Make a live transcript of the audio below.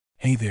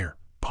Hey there,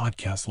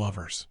 podcast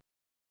lovers.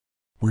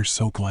 We're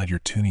so glad you're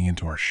tuning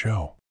into our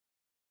show.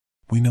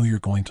 We know you're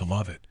going to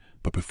love it,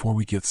 but before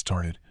we get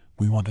started,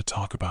 we want to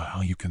talk about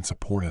how you can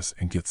support us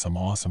and get some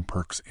awesome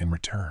perks in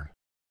return.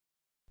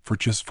 For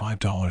just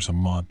 $5 a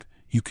month,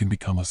 you can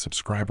become a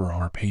subscriber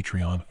on our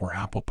Patreon or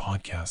Apple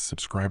Podcasts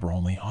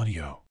subscriber-only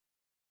audio.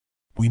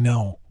 We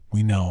know,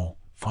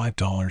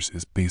 $5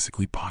 is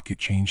basically pocket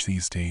change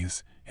these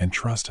days, and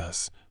trust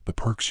us, the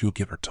perks you'll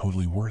get are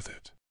totally worth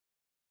it.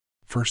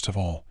 First of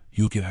all,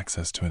 you'll get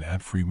access to an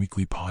ad-free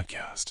weekly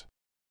podcast.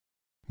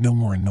 No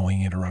more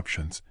annoying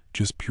interruptions,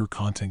 just pure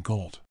content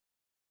gold.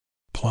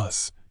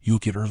 Plus, you'll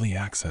get early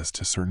access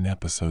to certain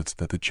episodes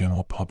that the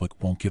general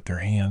public won't get their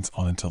hands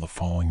on until the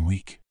following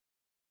week.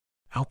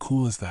 How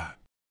cool is that?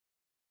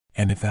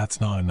 And if that's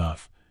not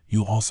enough,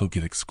 you'll also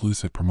get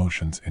exclusive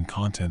promotions and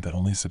content that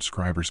only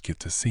subscribers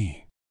get to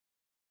see.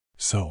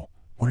 So,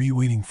 what are you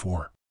waiting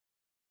for?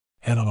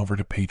 Head on over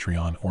to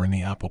Patreon or in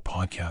the Apple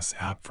Podcasts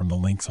app from the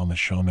links on the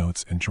show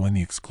notes and join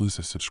the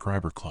exclusive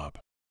subscriber club.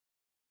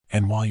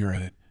 And while you're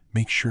at it,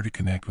 make sure to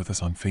connect with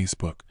us on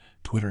Facebook,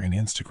 Twitter, and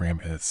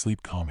Instagram at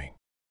Sleep Calming.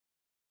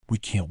 We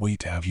can't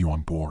wait to have you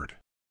on board.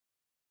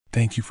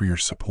 Thank you for your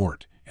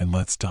support, and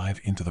let's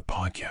dive into the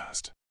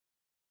podcast.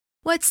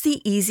 What's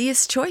the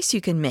easiest choice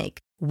you can make?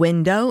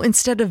 Window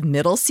instead of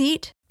middle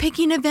seat?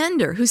 Picking a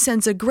vendor who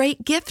sends a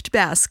great gift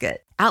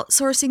basket?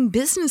 Outsourcing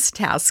business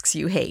tasks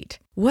you hate?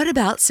 What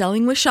about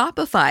selling with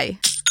Shopify?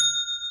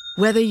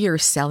 Whether you're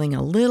selling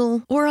a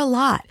little or a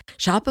lot,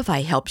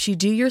 Shopify helps you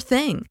do your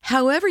thing,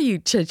 however you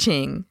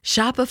cha-ching.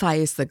 Shopify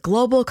is the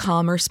global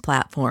commerce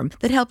platform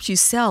that helps you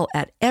sell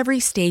at every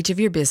stage of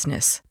your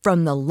business.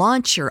 From the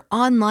launch your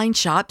online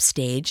shop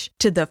stage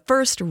to the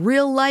first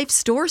real-life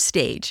store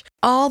stage,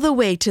 all the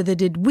way to the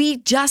did we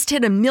just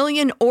hit 1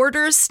 million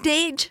orders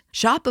stage.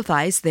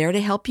 Shopify's there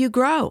to help you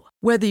grow.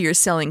 Whether you're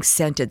selling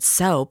scented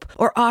soap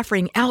or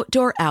offering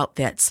outdoor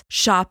outfits,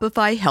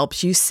 Shopify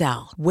helps you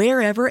sell.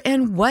 Wherever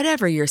and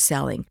whatever you're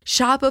selling,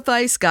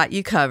 Shopify's got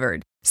you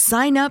covered.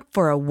 Sign up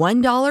for a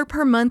 $1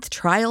 per month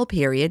trial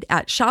period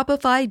at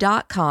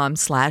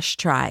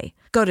shopify.com/try.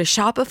 Go to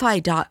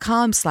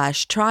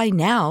shopify.com/try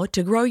now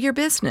to grow your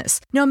business,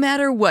 no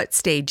matter what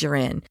stage you're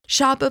in.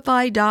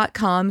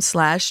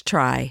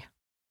 Shopify.com/try.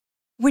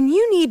 When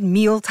you need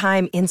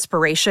mealtime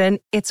inspiration,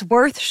 it's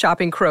worth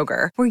shopping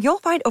Kroger, where you'll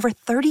find over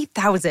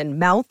 30,000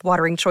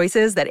 mouth-watering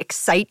choices that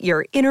excite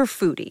your inner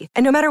foodie.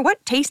 And no matter what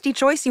tasty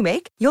choice you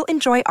make, you'll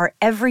enjoy our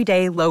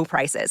everyday low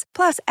prices,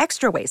 plus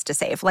extra ways to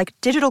save, like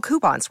digital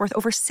coupons worth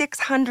over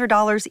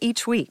 $600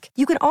 each week.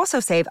 You can also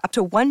save up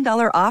to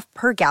 $1 off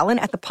per gallon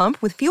at the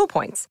pump with fuel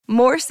points.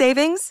 More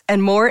savings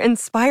and more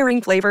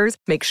inspiring flavors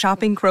make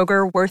shopping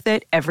Kroger worth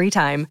it every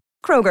time.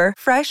 Kroger,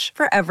 fresh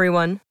for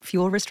everyone.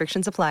 Fuel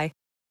restrictions apply.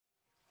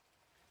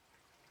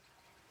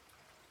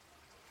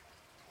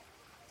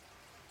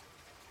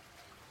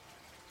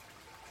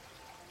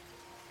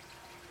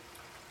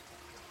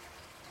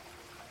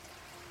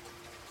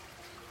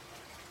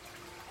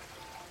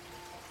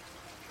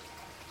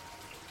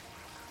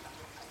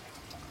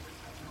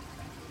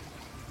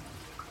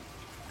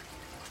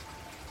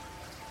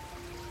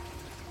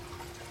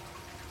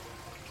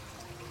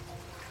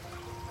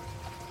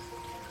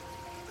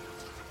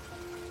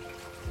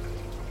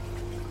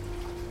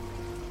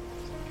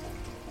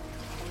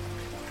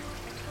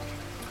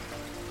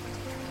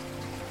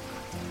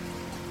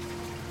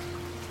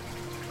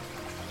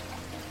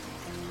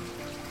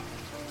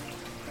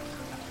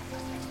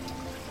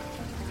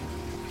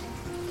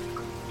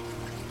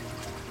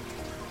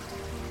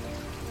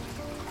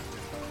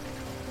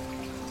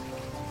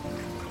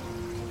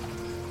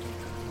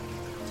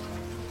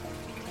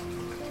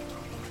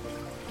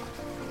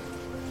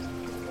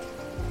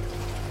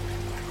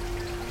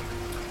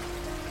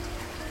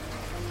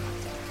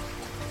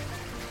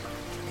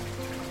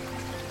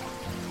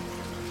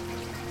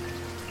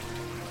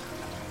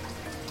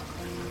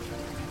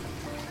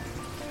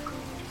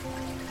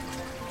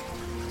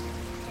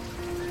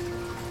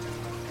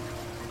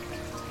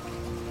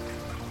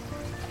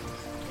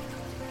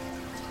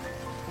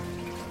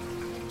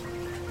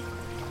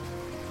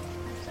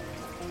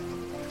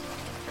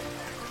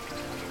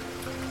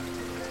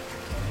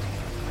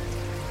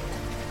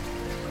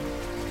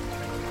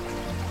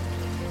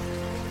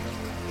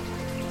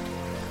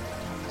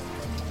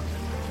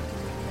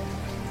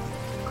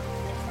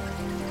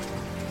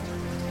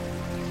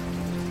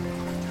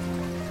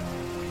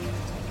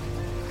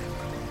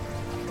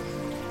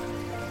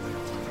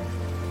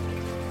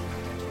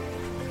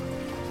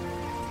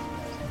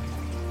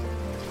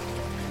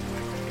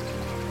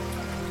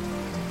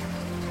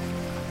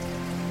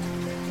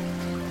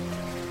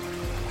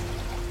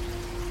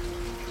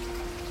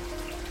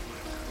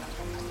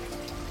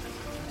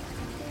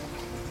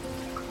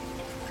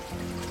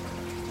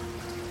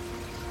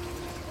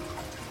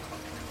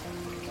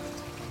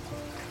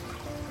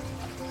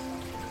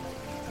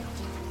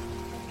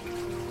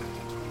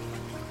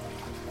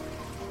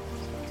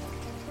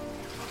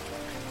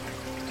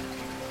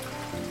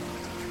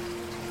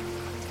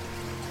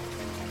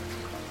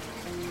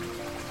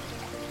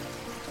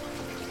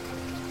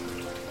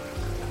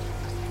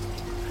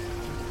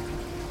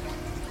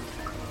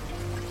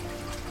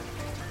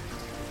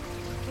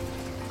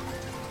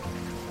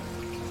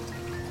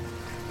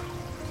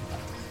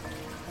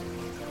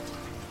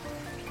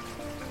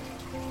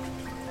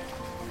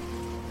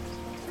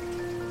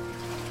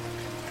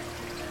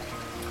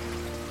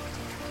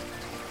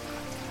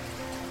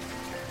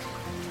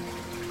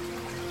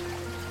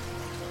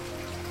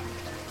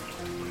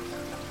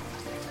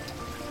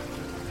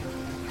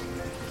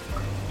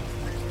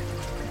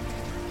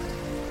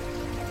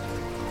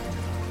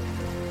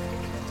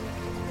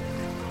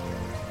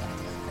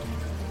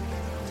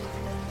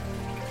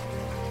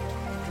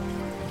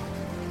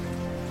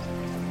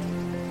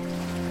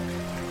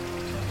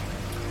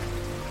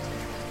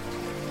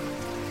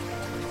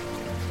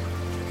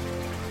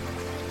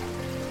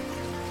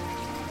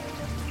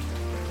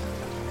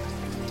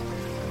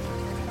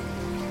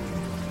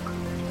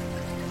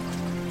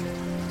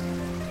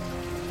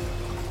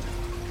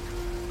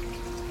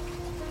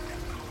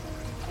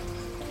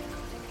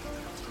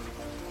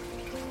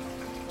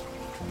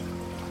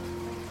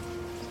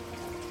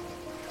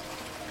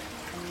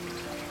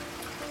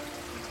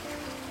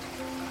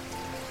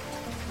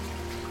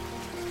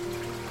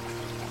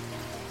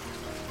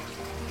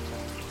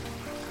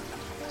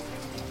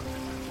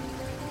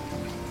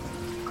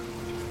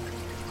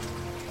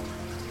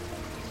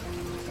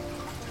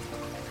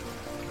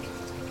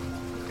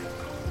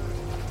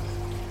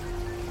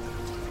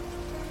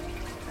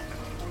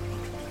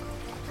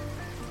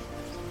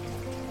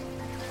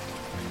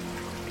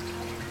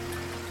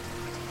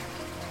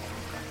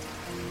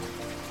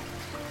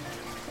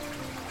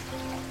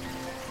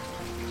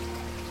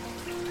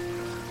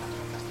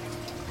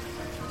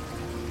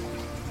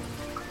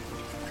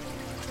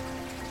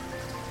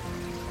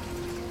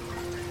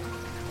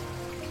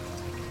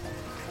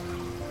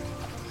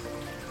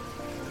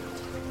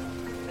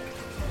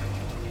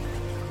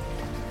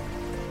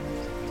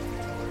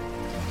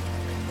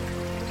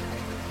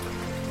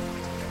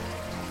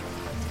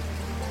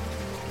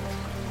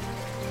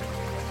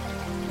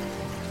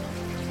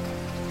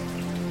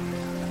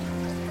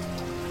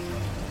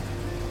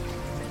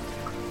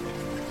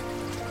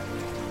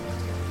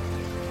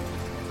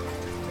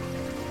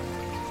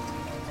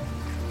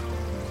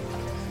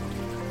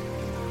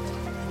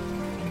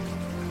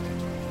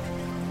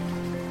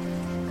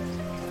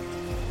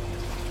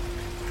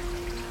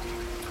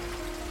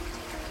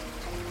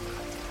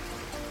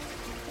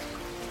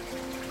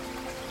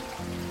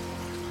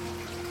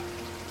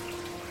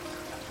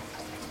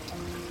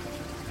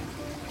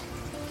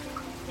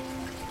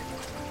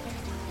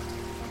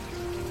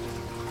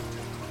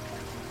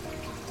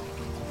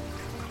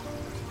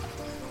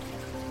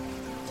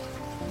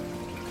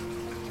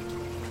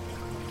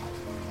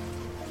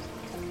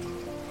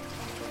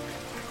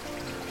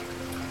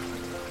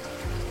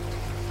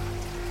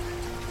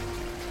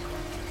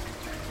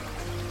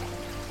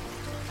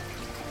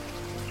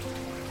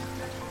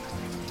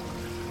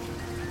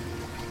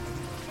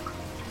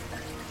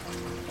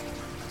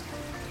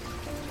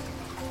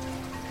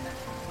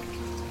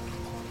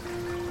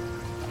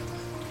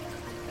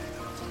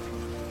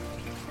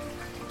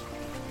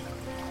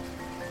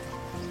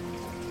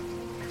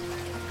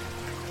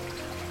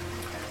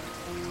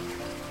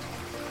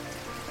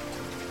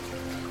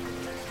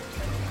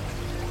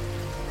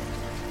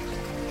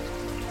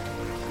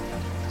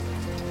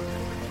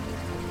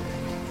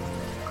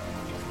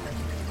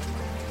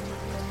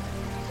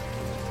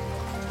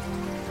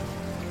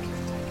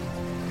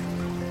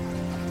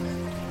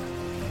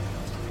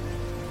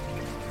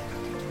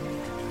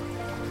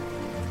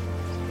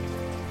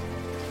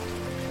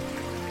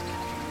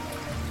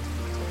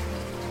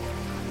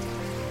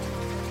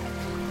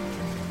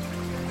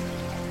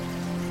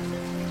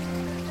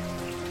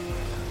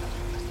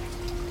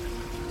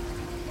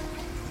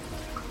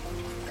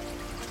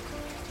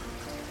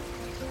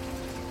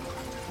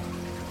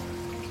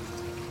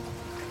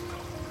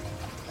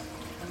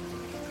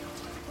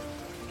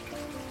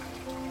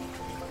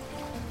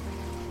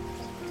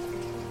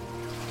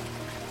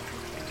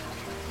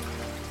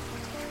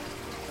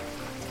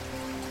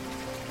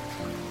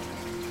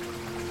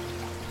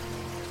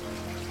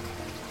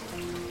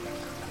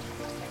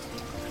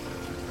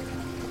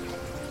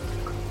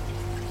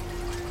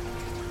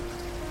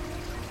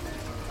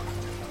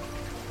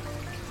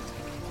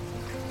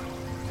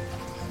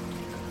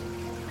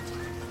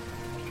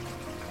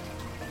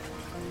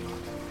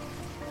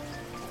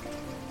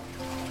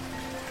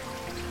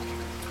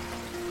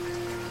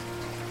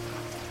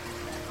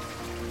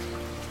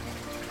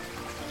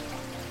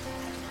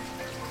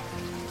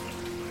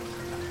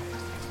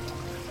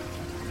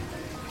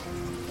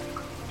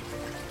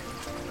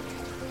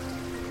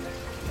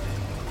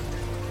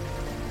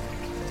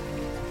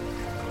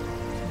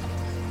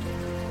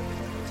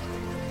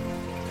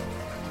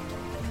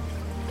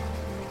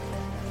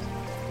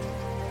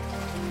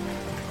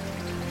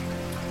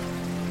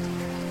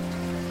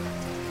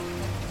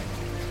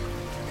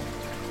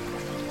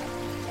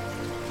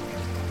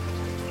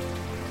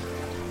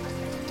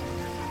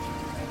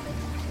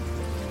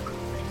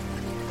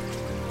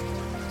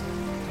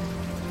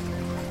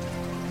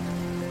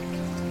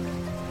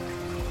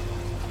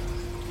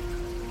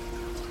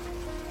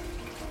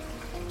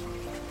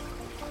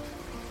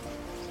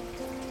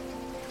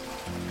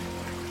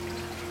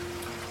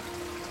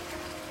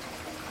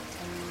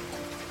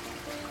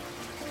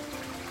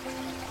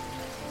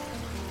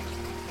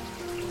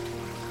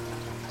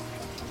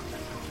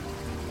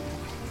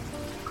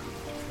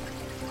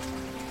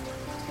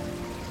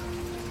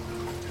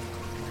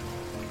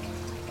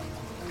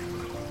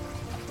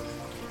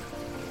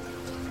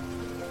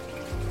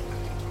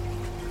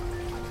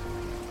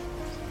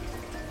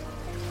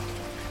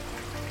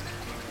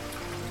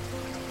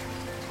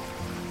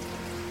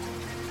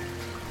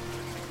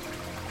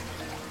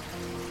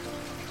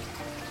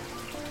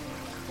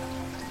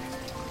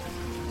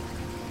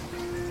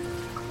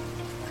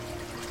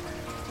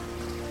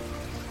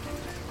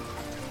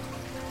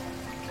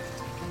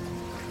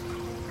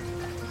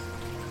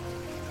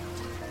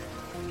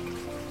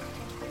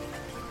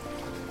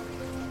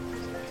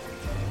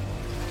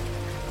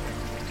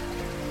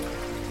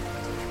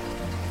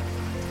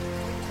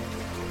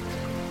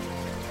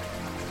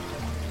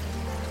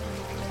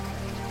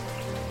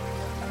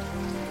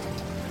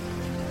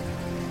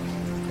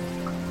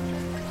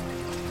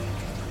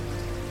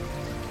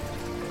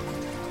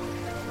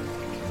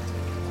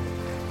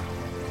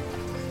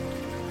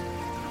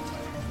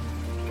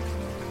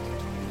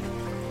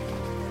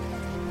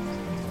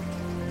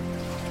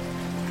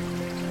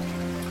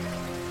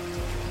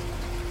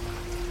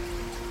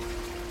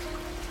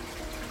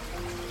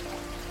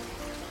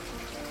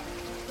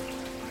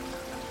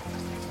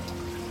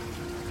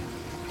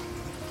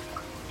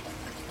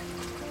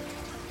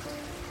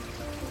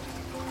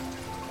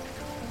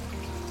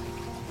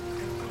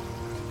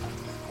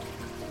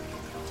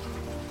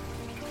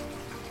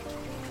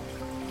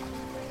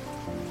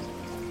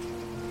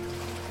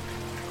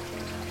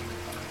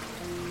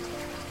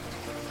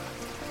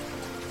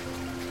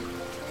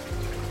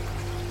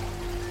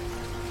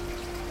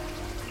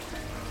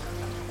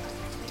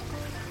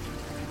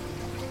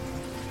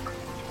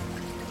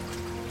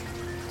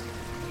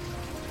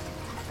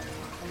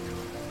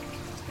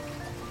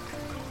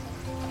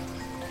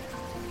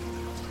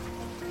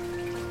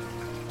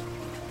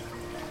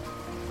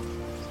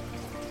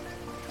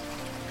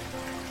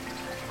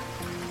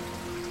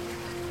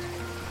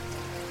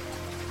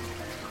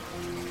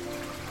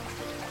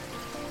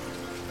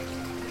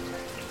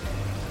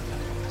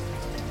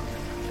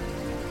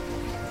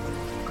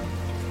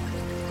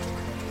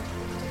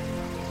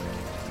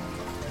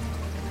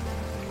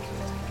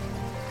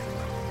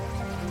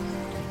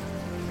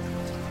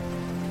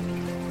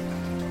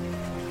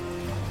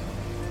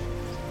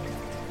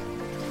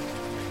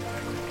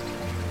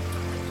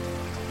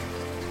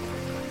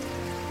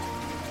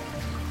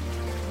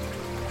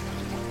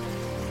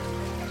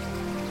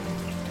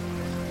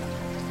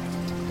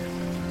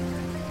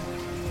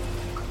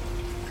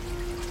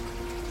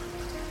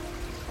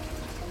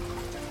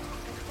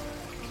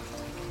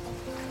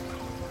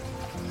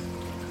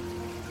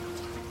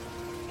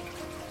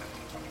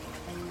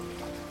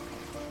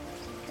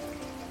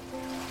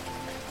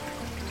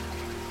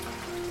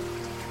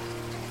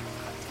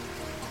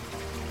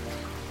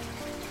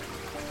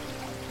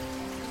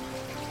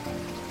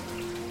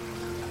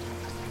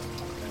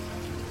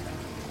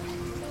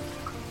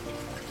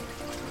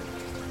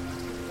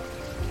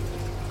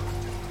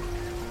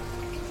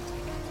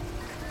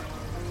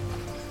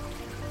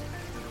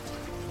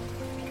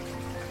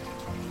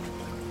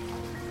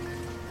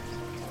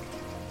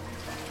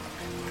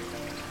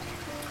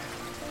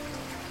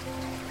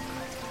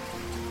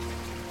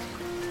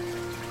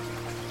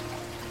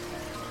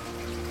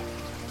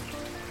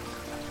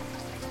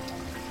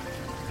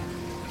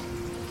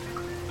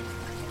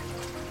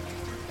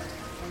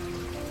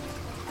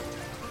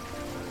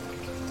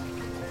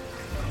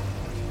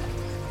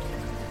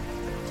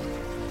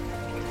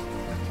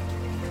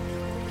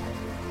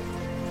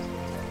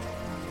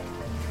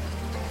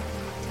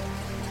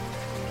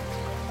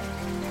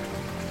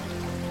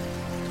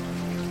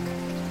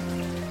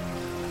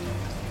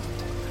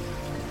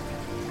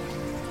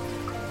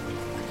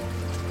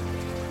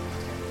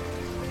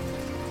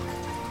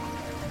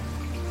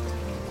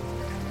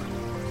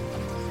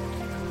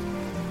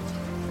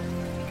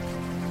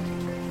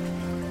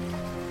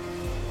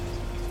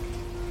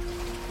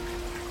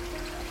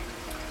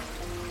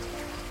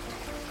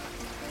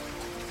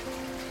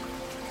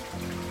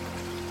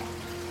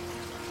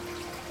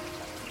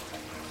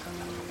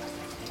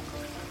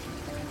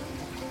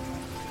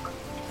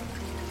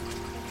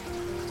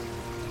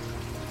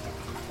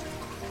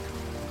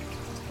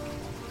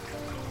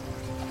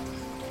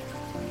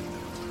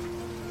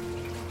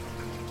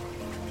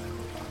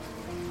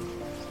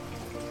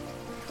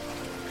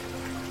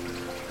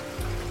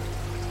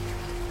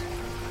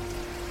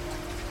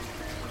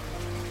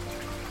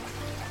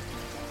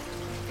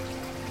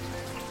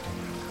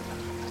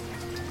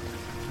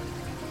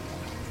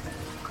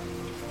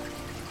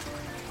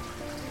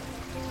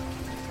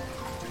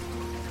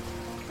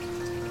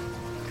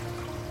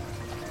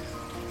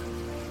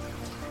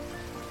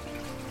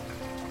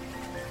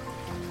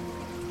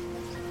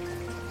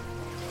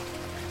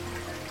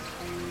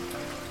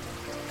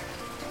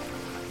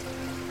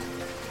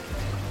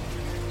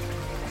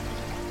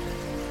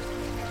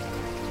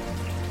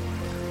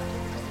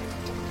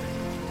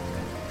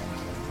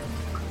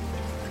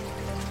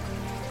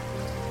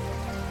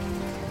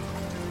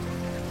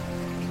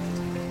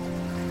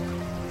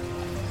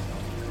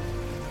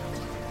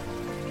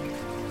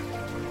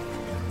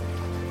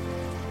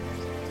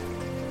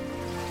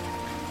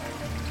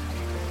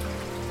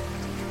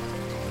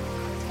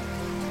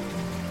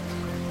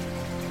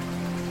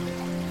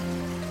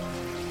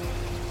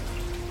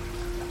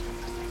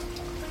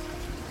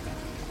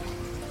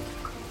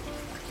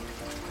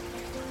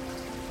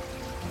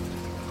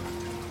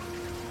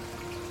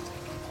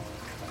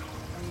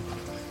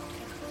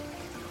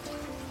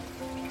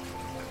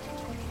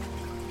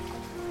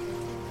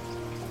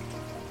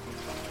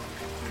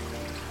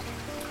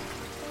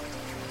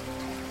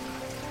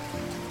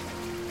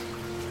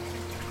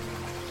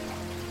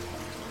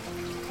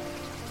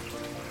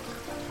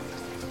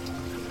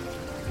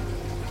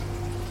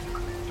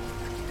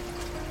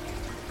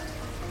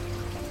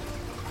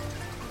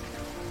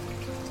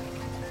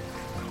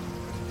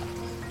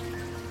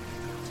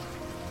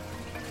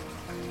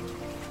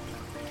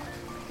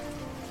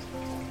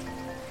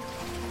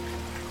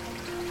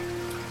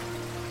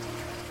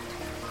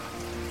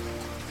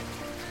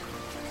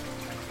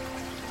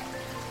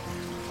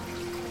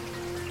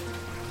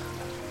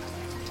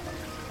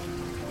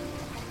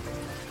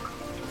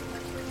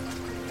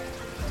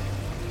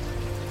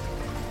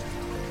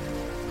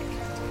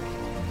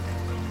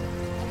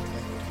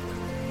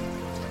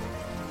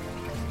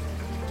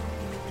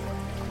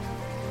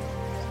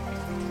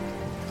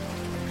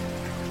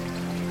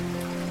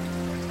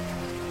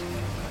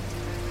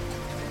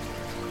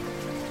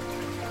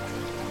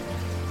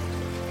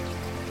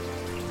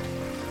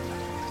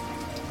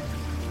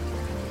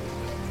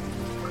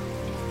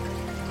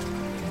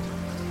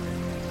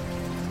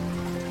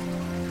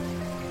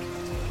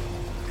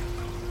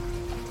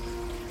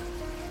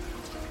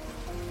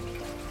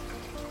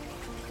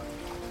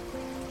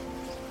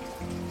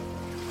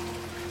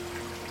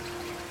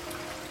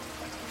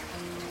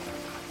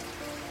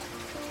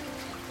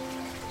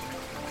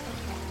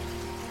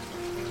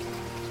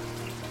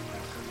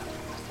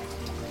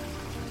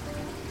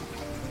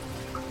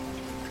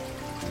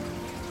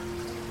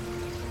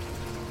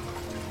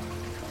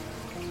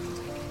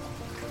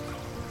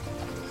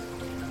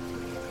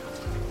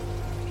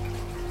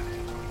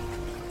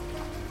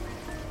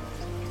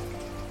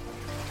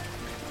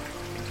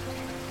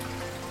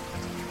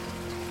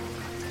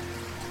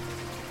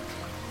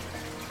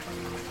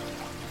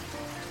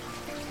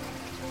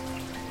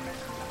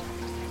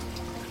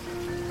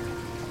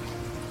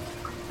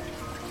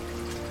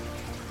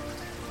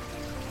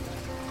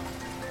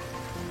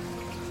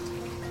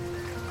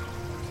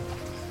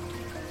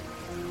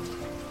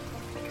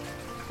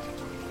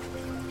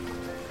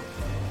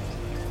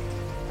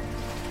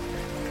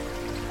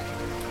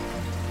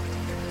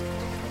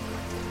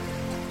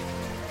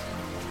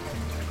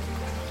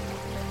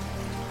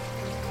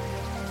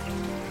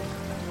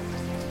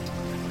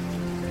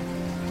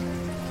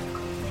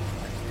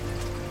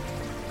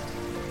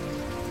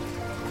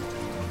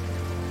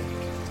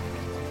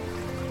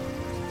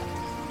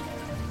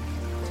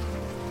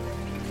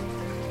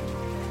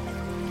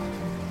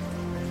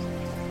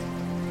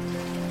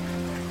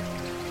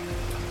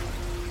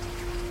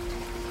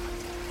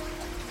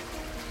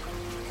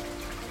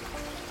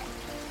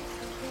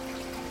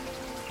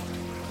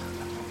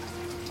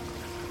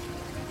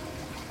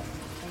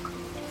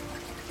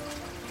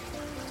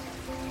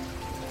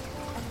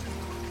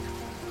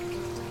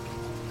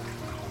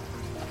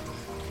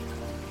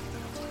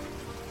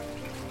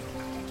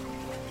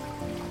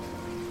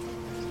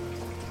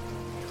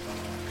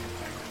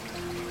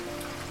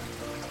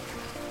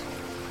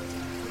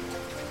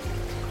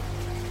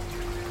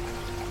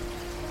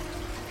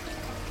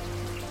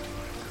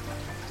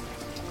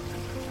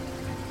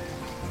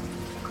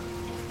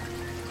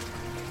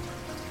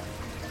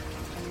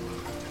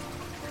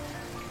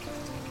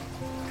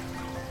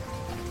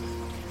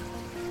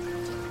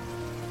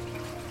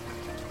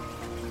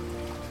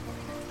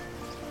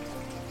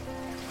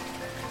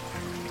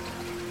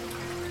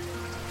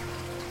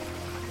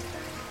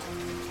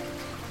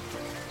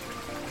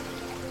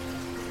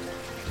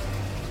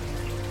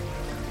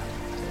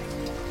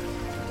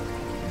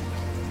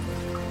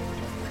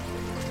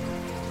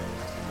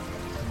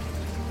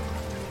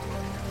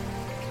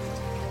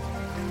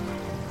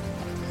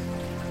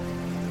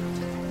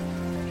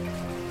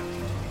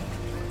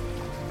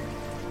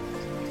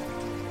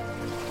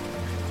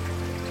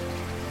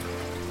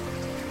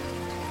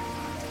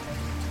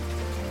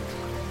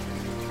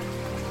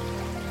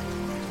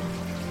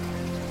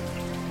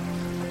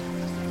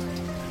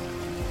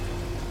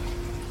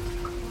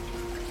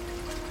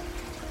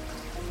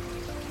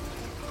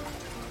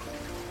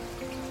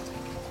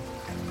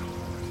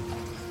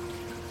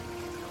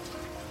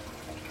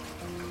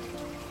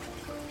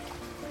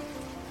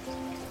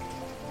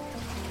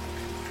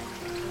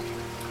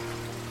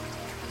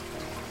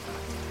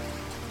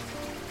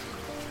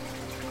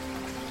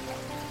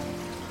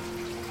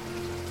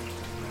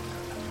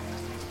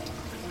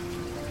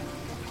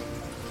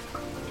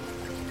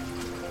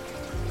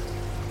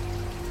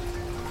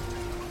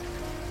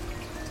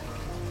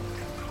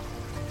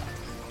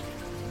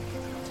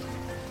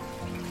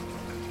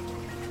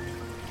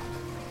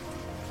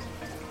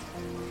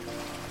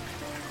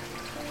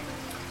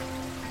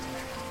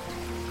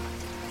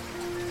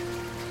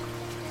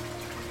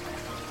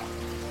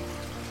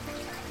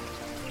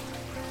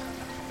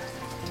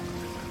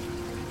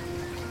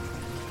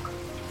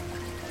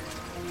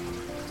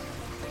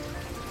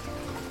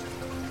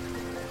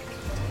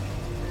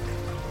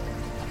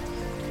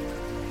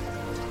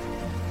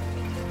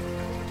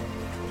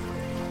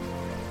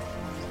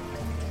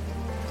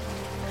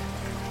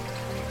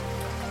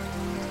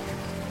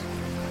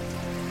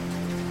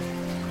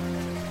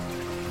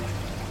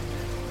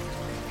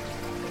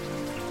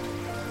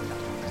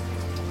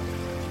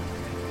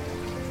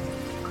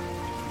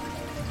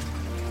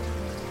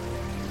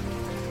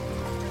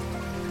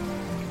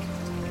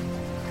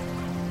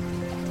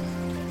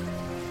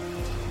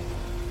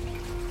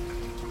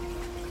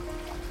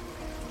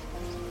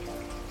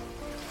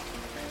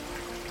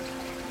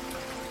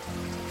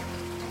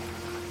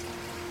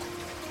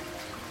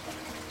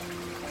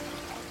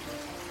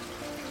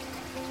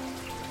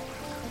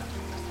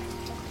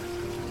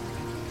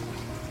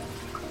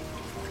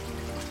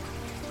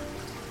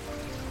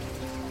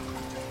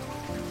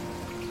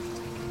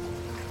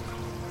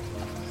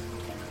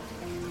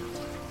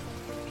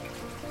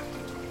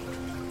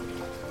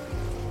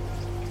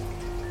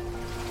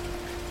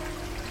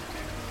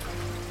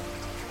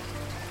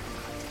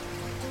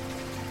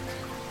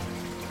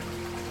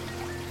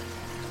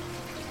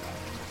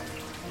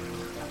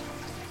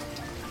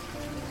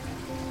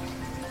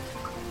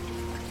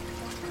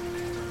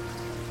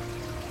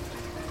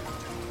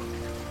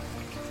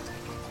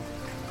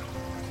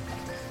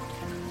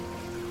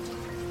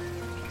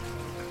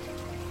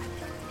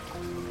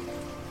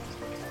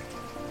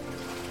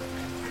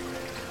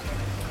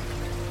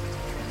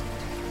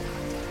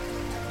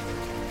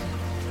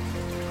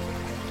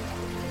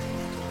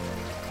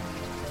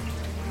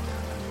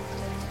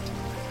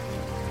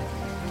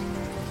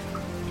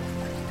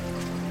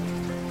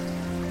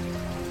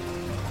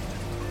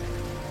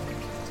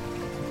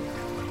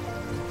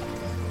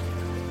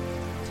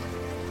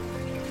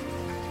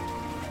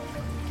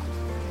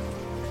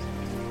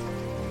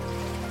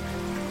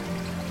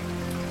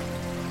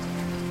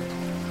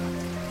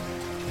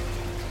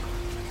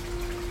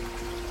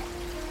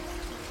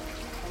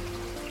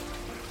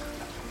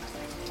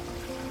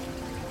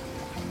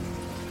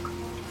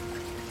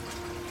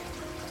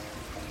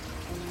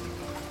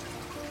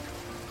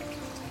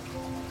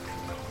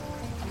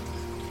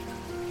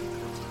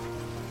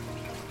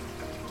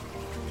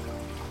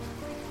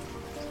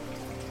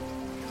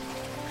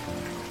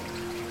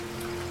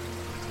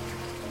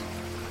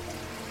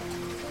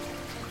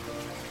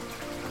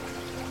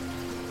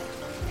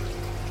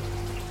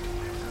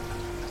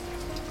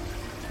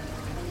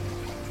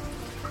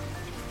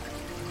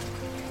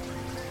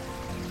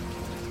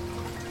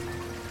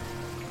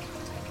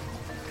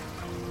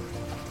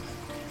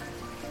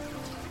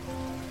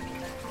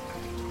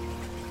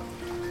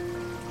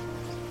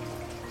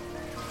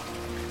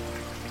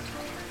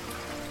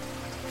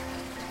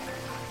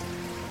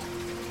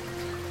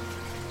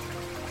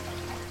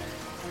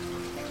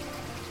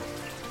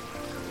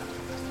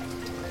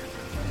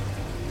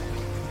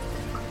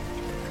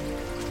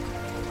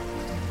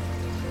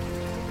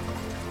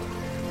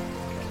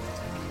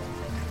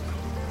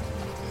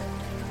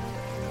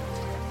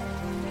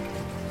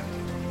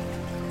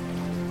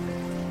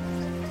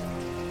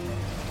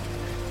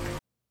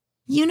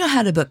 You know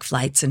how to book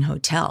flights and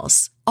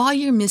hotels. All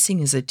you're missing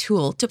is a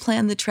tool to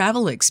plan the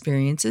travel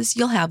experiences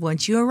you'll have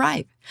once you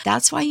arrive.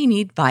 That's why you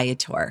need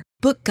Viator.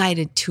 Book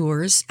guided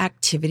tours,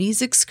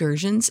 activities,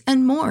 excursions,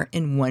 and more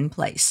in one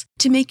place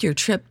to make your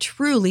trip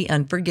truly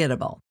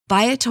unforgettable.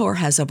 Viator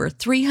has over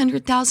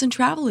 300,000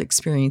 travel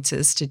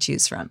experiences to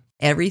choose from.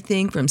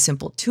 Everything from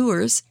simple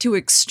tours to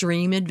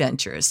extreme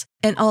adventures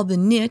and all the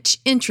niche,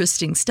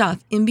 interesting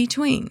stuff in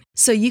between.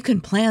 So you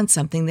can plan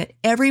something that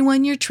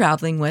everyone you're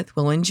traveling with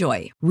will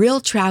enjoy. Real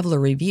traveler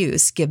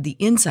reviews give the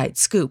inside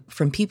scoop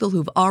from people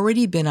who've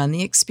already been on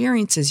the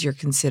experiences you're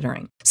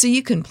considering. So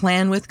you can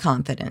plan with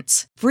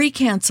confidence. Free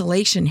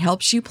cancellation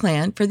helps you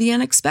plan for the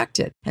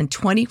unexpected. And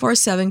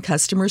 24/7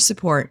 customer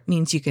support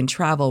means you can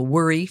travel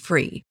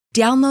worry-free.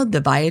 Download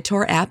the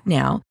Viator app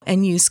now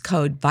and use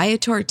code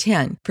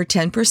Viator10 for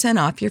 10%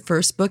 off your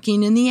first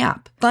booking in the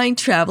app. Find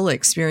travel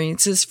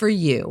experiences for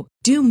you.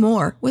 Do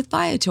more with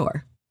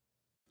Viator.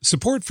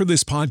 Support for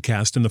this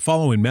podcast and the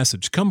following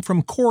message come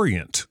from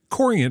Corient.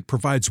 Corient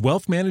provides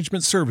wealth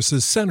management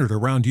services centered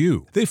around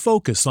you. They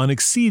focus on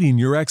exceeding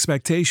your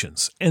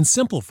expectations and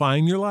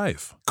simplifying your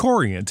life.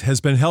 Corient has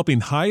been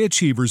helping high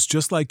achievers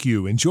just like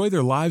you enjoy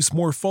their lives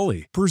more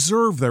fully,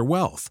 preserve their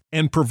wealth,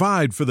 and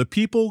provide for the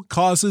people,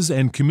 causes,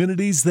 and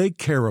communities they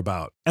care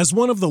about. As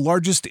one of the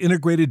largest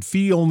integrated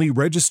fee-only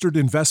registered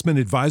investment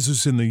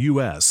advisors in the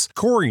U.S.,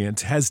 Corient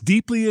has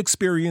deeply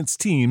experienced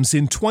teams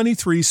in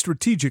 23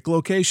 strategic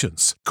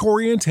locations.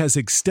 Corient has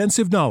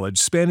extensive knowledge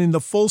spanning the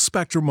full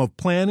spectrum of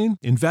planning,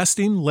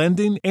 investing,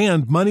 lending,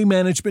 and money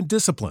management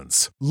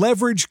disciplines.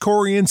 Leverage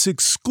Corient's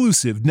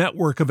exclusive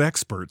network of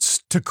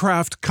experts to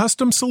craft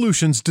custom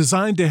solutions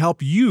designed to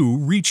help you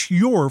reach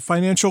your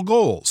financial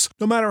goals,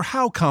 no matter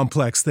how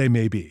complex they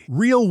may be.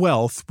 Real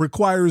wealth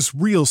requires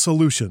real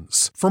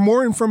solutions. For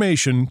more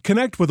information,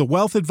 connect with a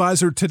wealth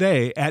advisor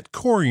today at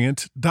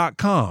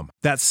Corient.com.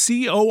 That's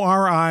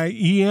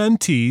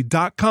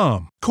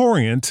Corient.com.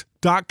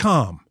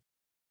 Corient.com.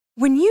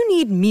 When you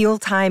need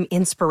mealtime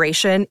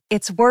inspiration,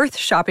 it's worth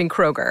shopping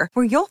Kroger,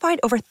 where you'll find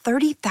over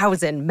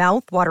 30,000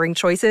 mouth-watering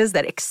choices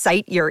that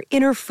excite your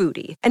inner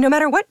foodie. And no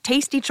matter what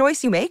tasty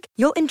choice you make,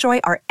 you'll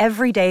enjoy our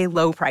everyday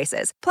low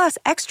prices, plus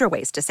extra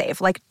ways to save,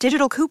 like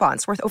digital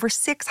coupons worth over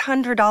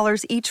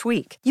 $600 each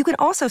week. You can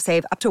also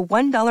save up to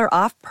 $1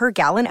 off per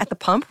gallon at the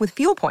pump with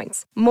fuel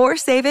points. More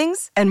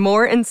savings and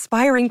more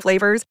inspiring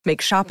flavors make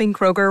shopping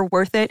Kroger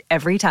worth it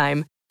every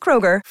time.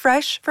 Kroger,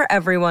 fresh for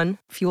everyone.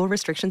 Fuel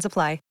restrictions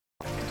apply.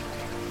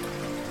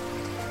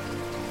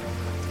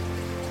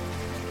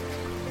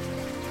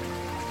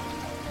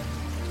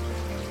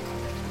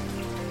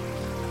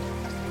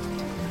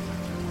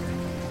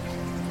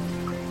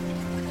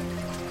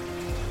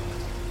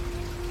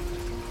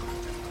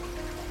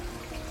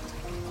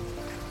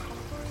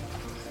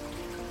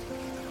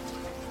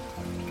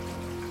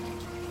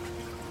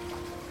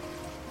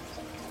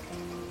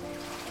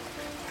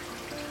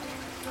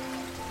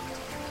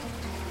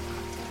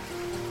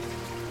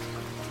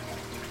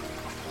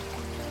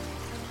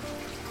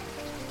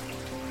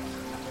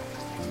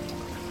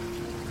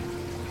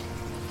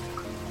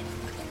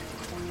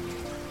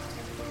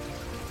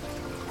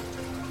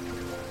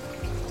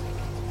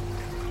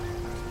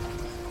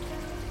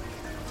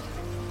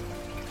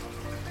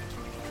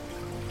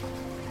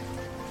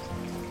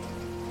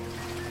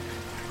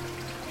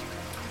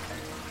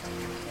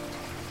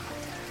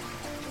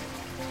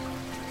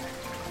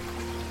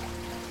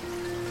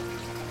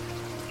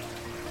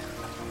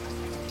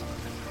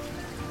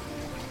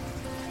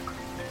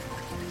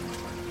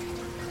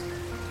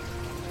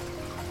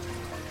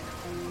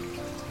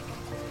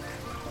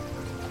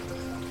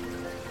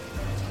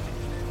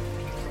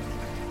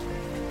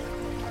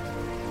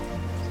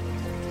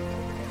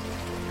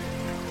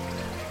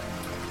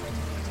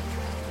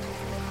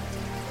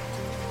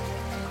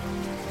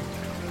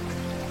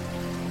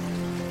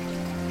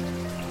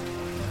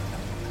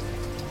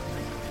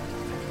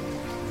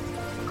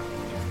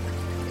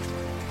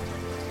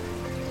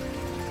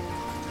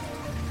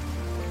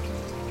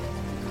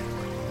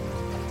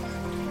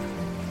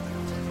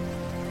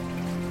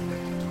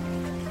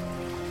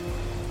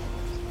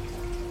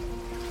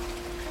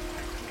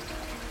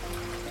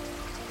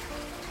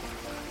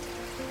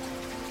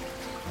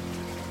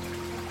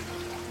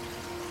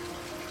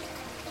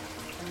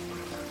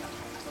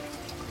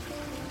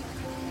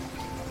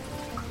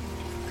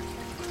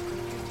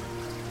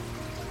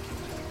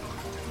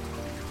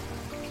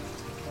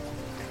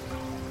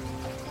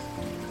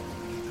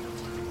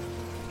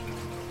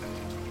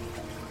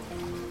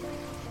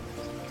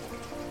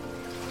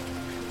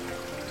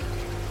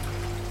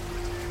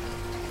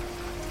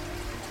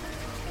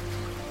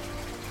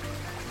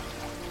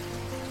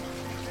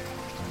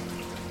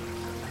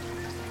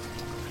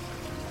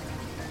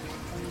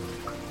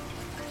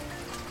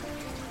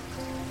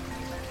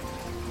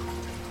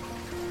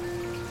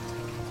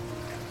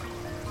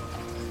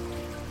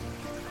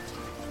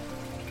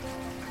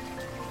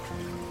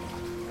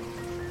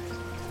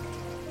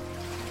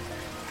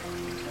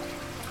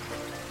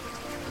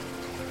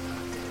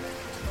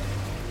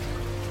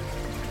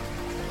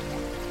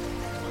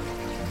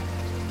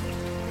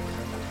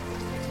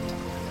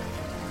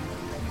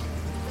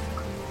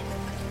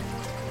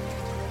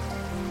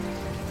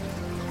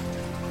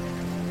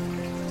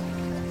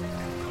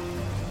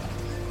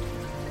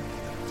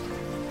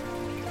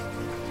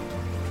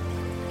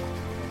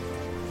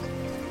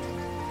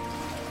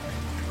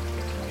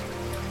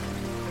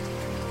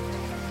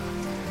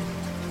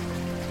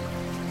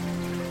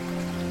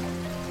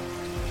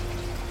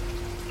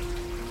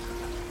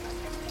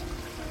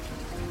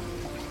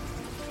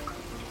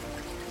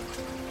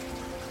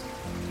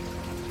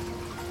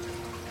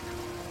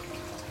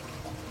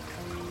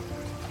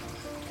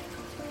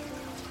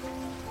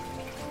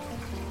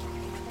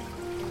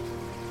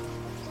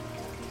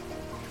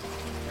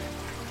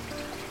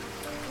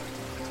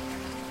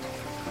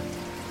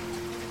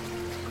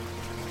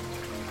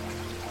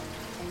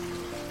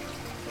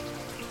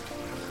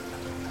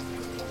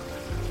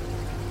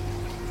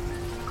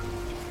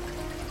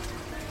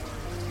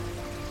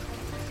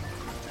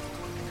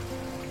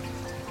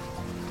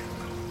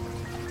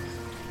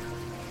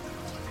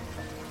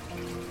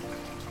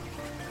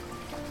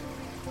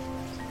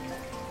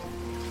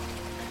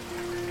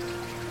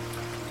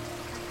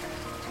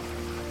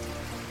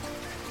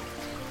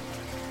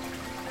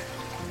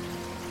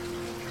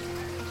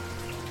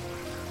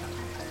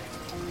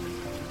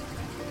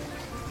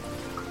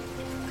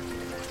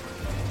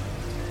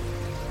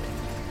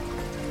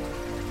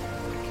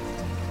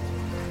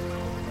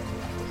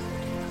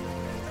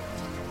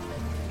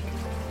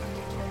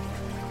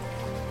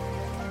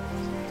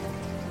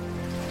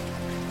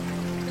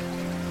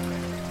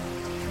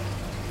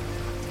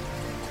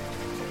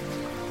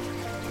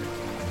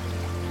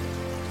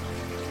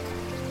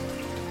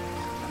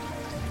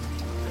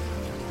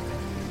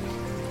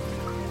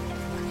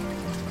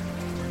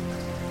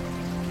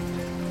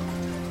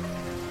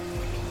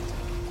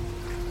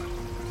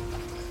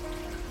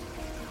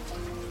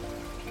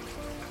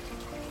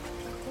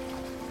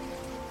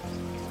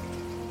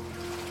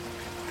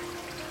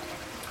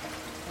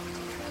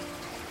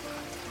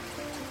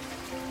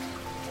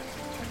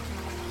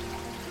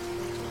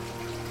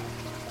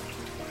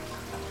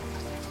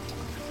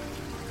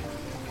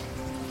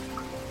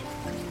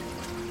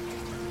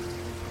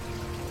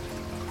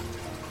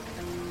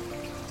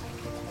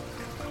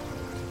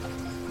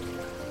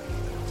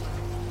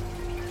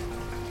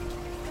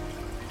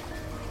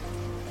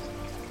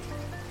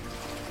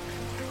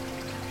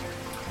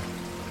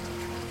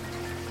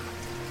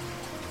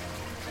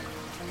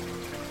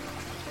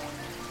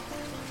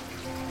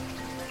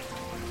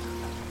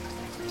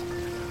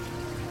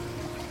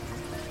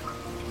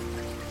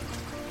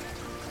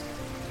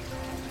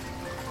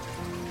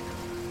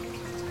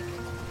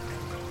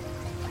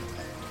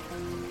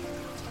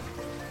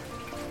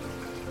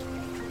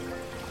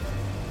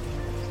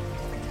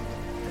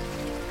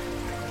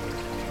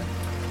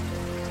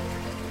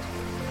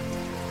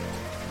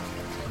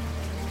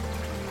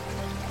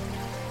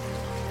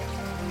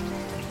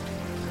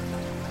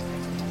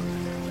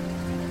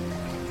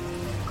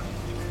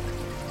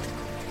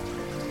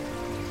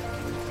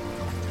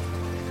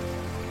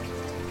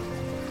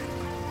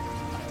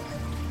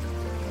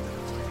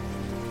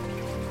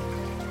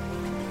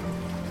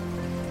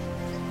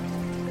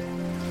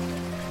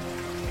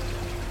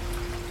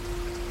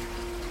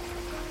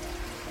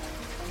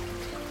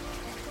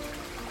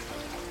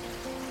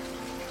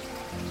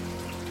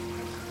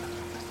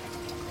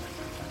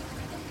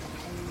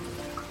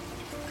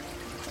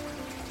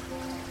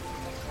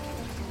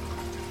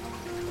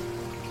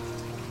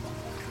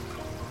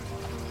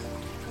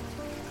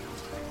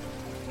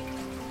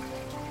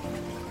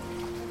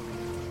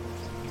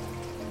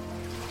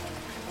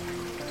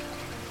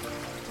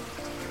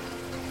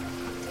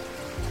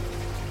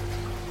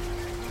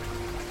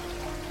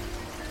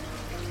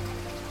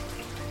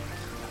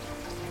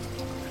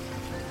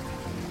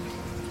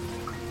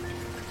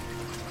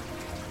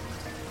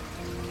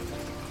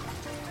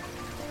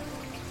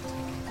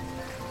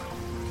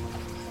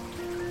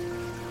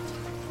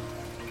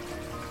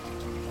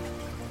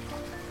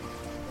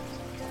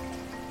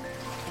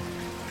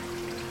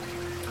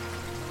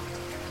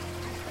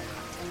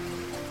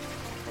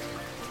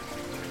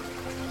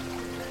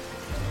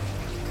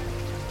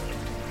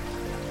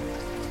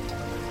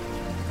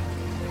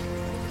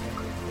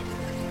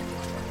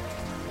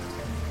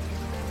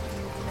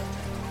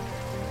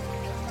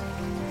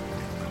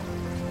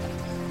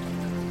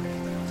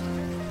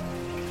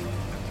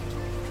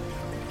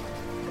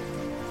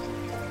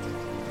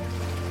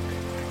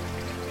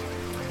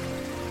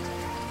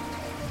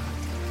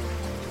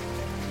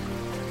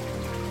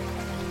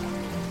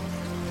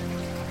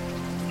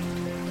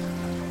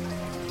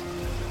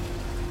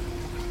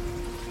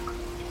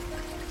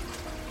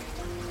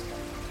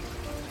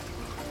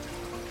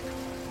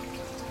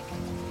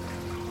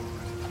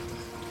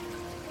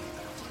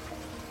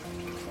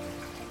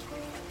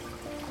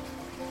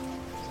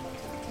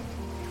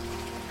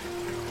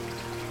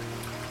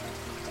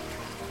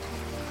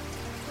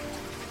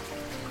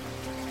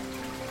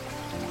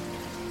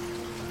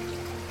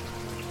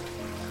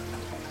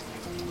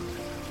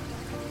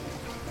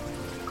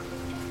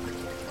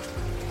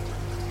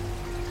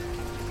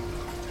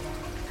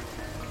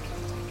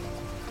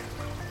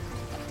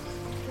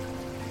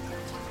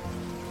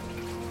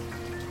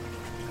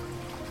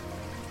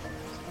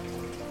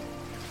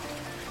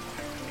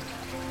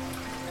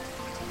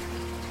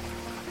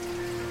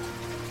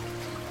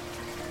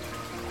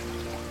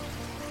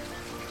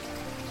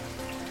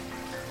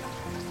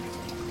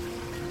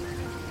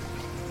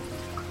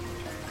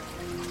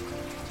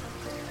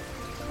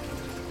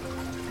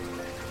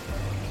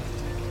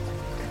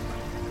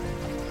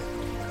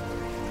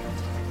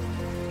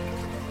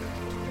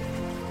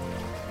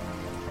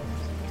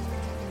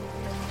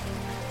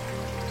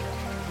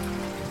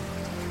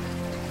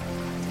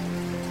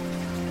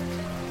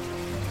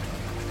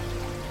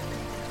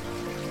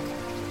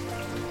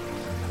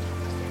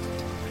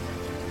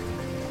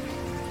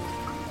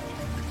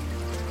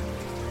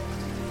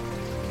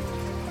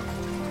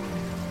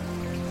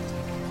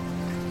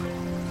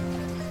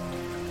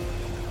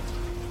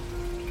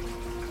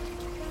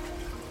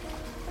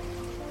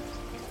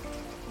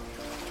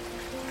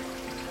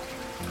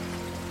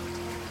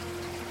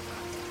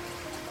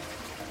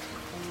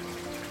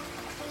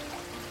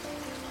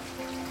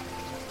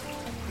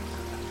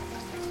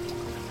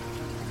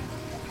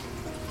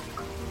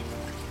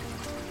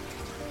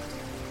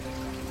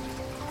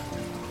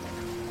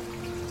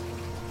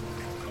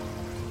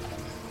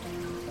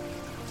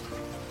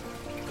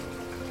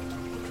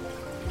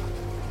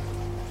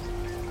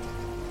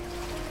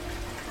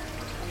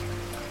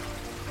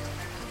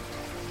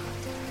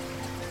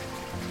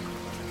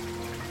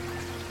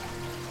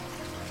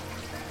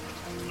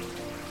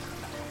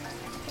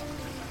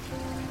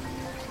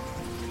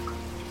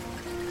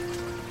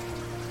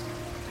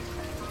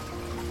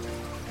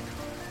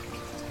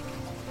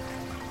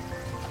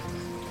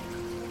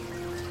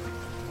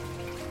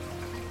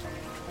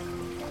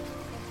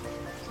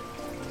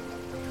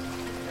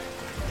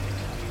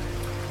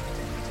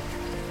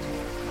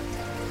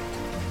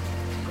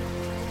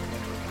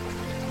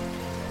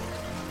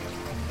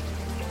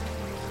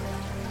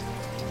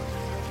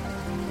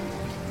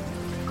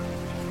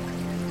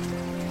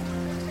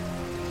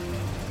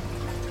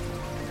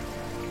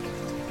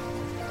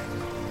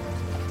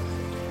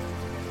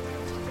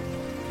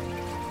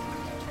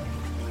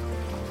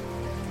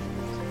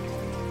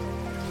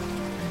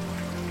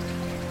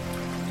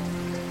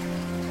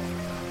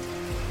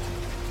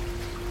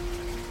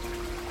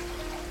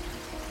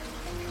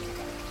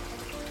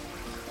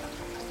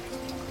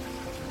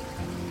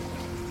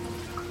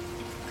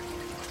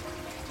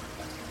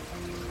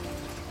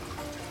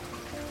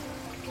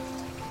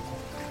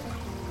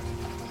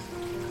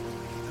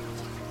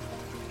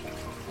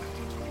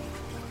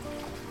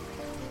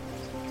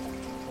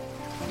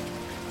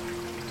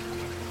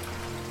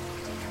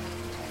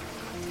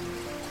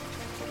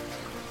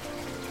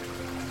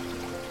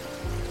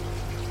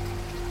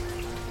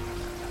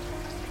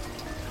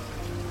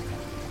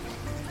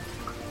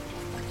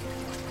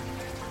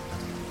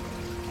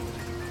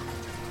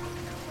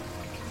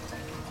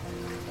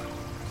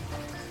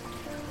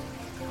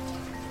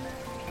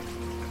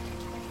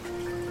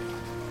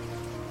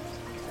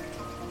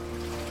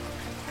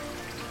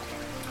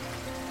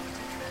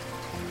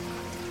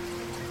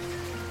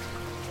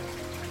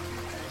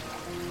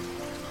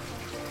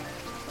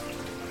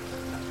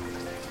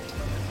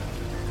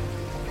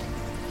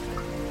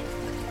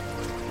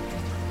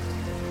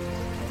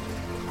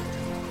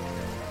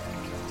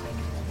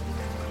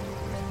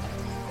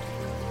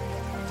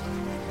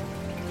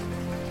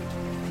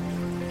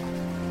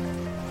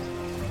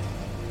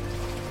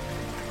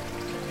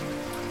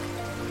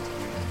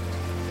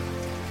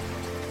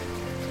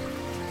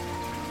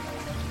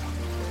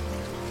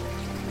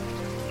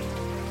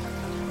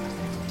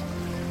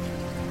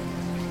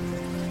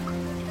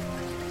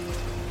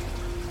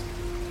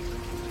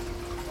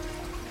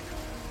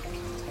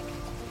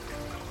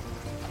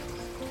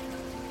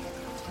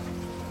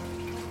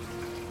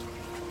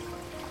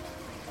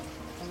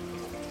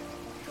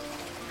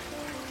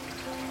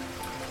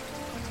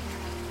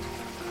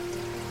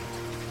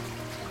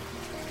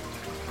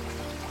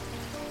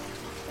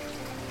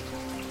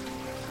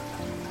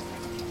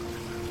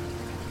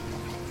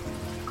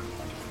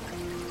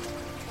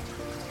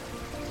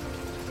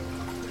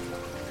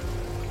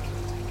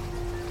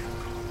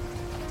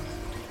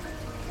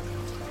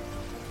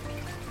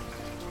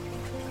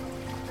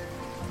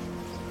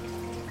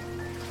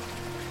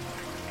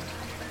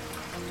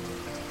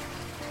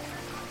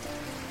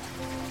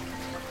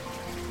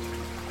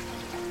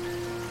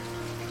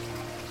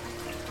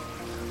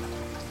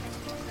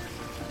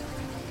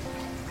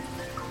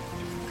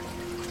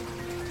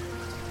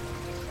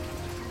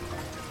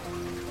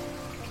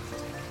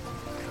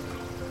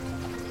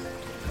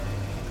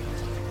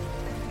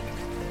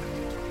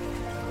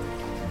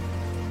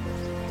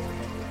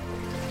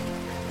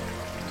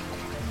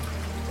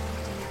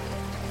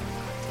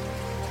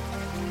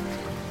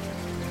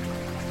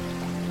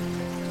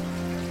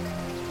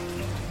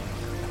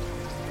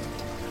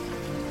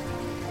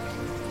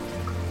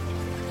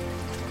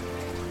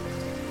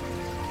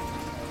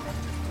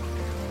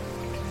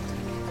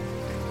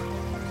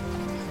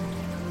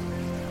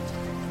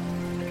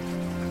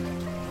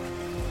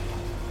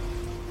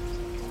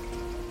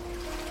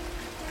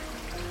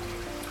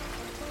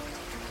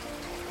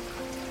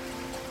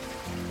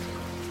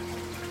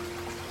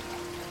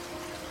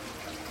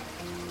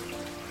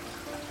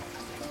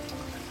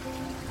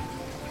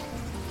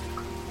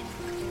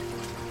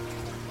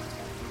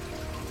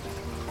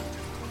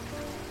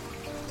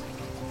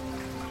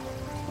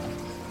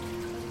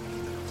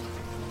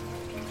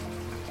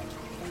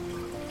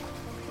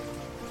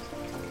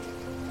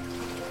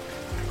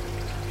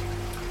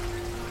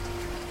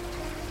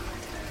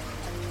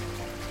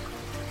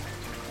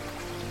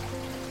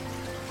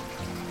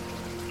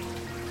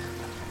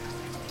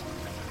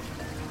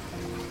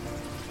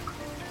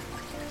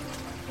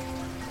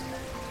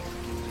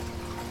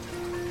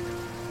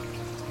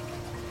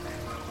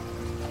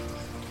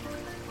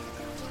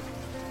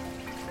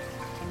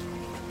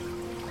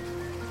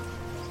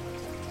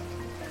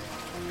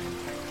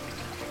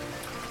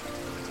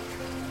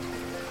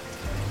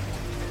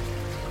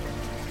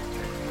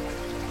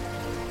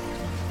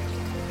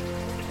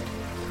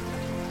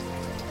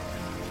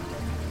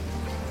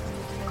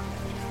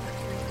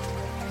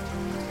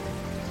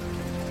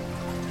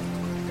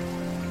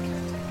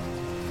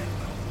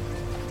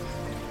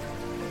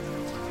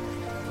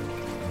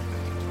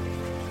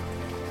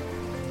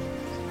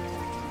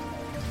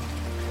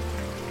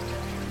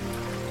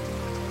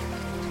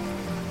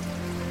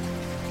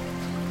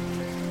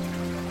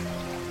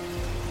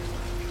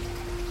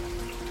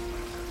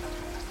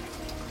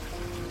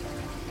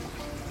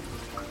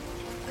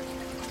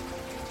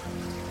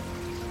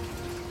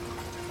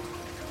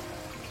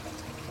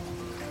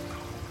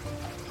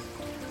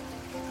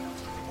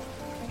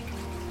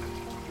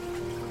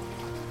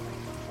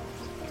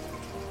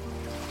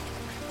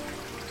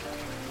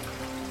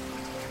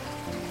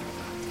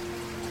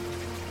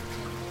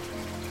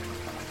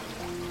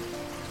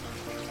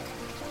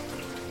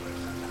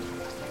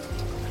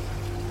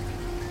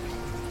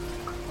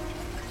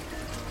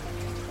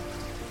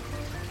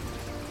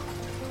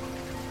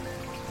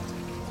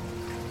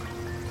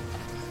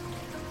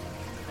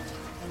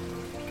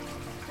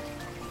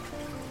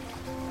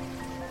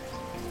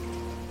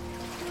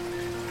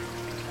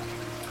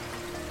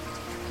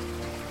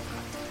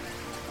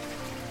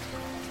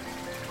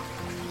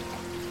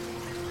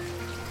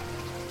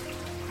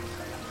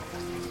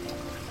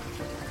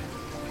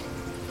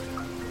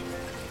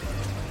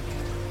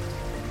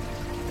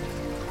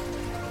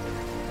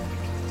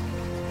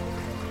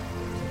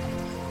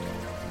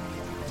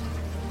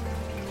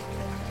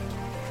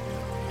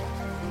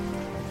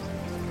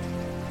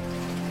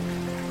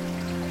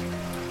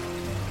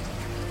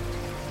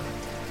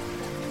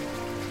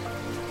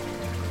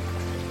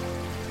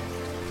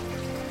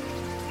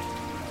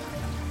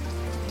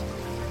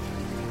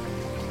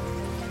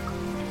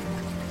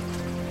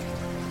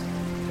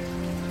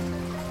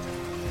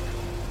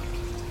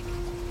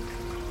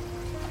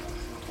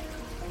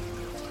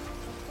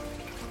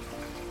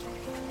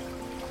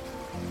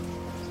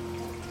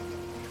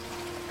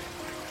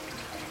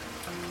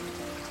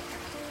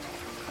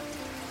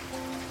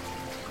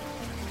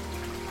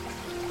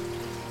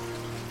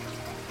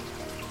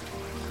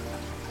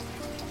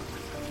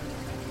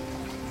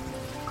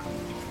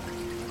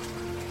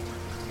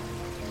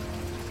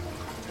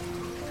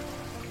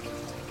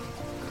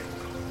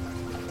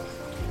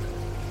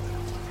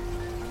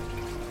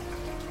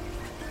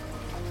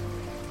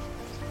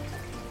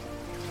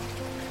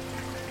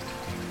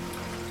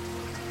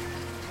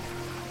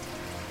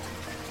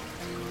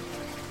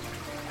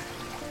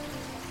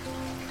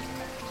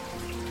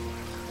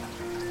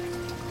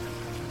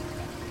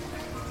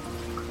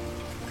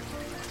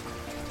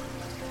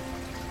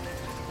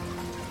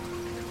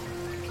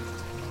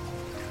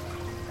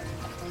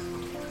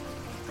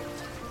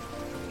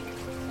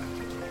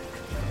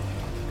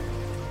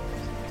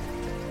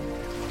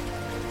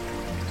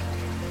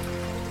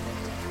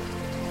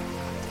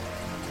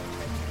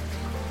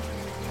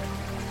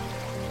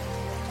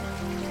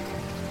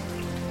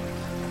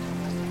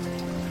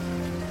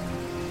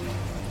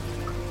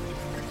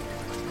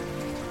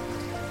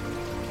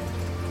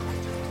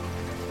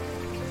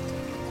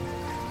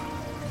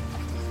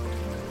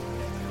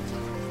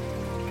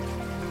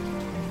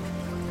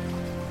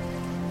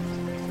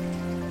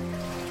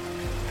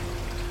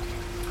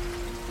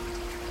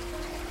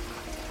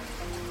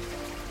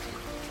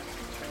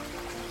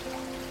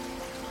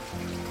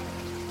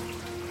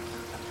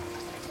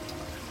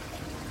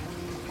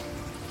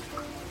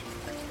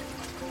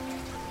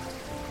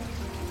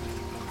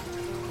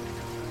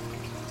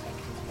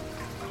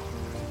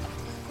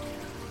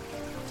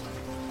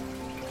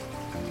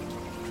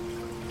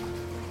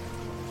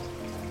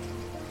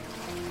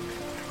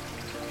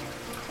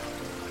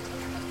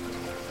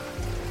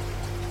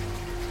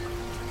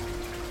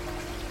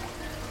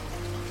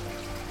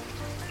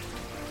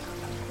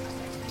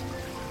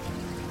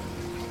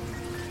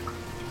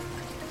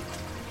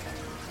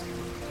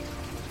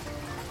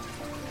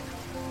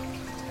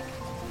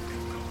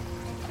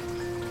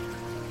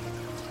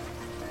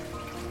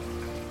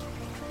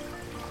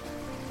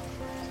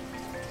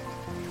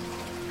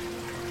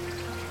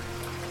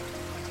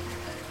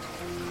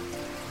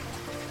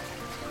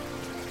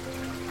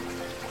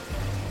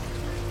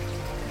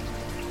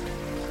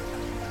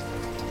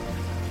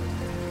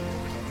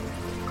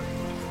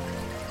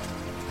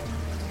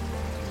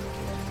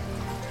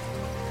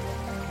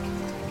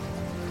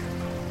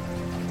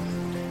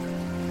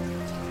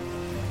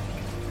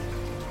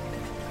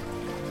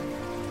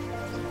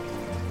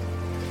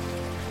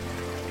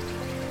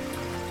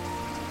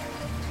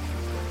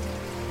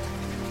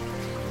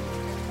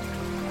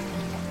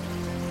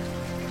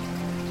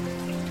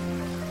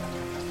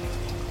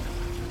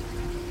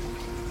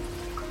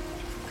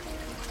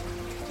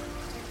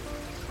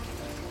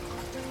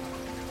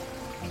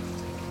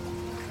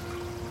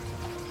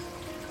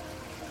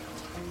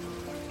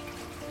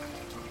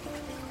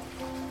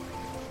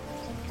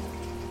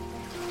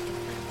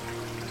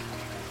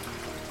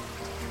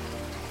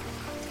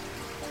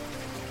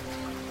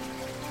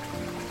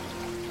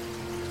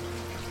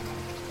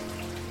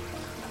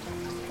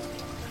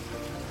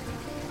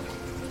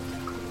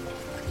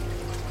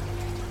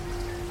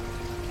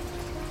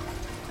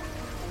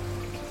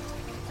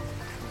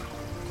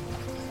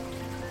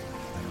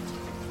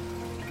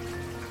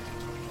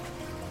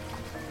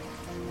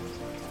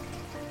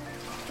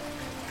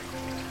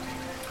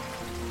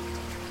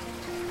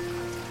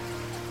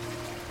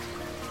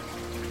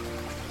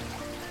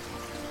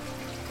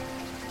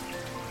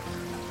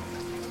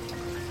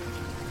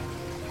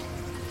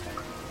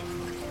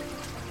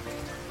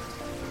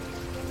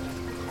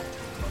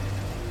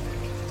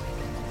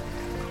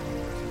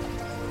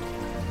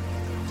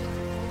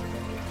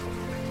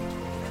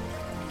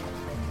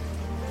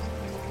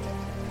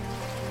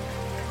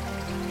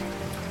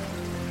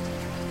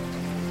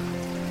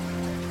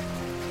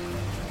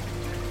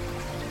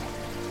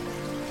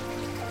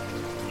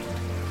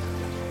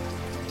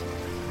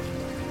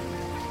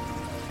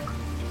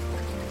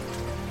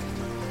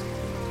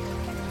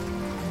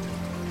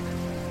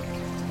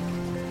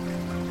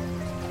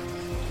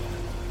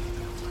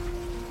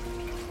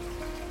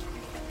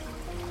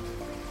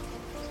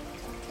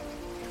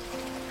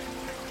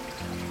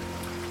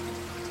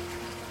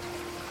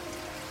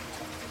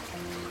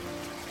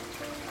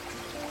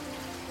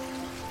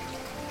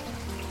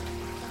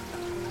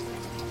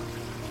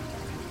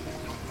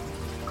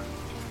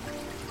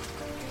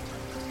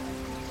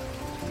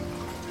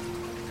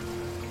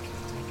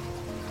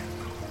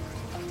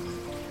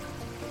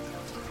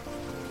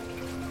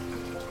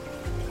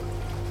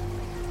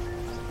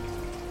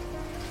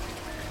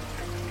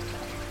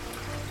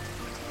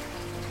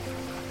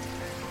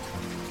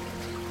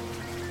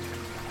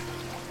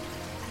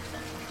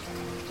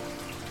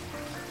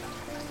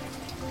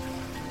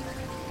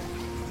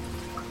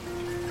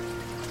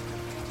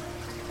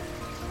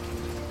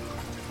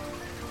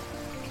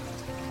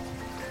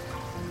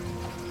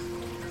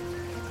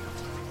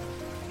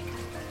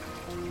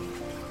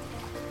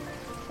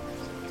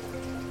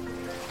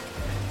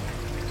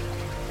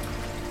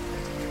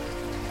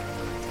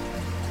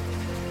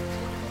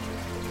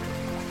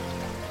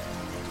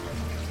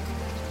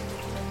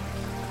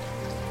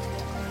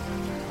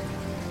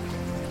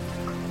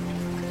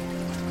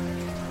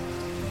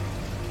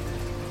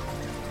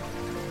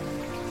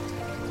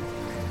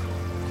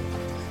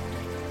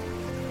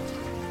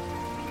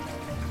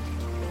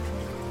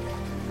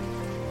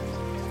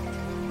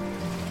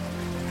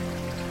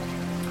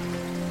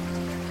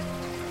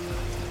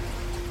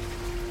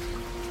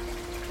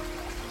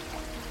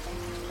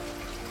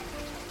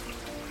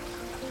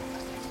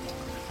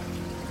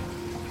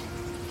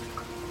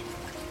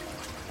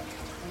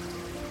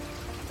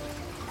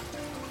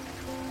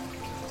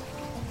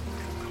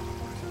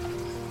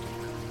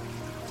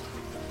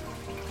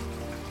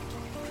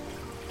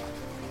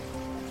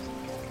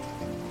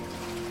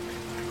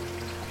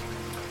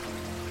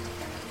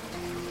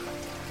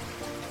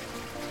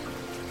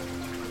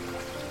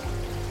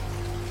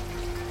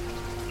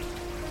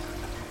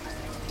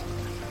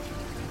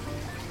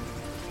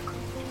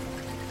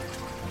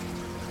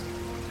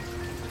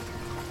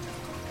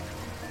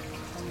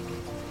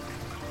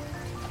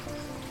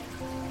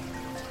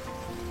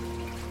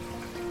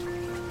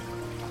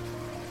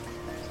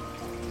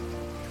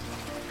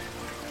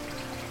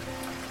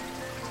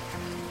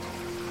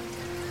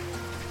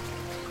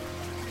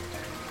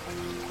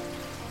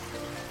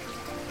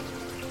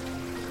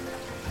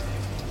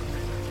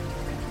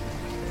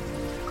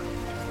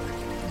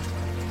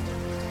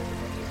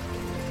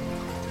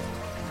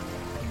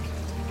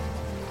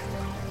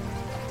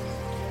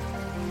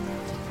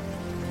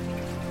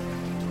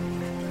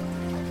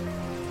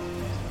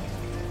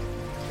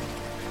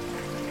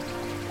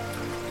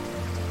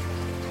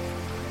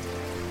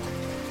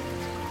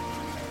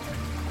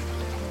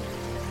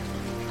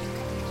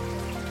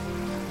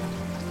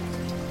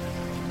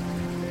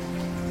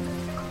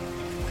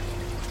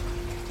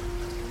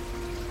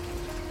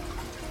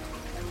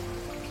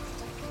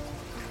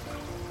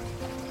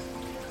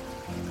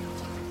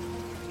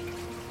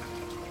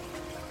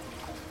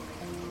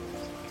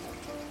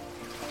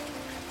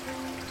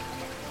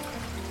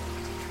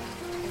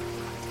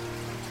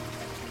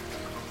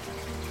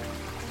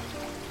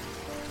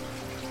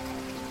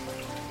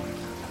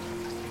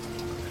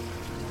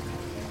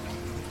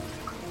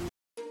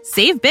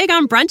 Save big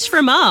on brunch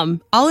for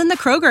mom, all in the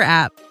Kroger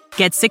app.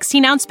 Get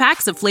 16-ounce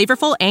packs of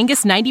flavorful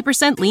Angus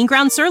 90% lean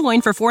ground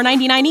sirloin for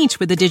 $4.99 each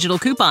with a digital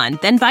coupon.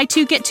 Then buy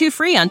 2, get 2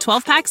 free on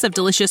 12 packs of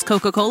delicious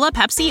Coca-Cola,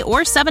 Pepsi,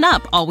 or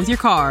 7-Up, all with your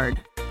card.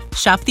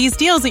 Shop these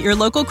deals at your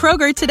local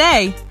Kroger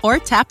today, or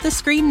tap the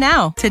screen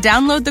now to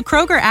download the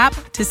Kroger app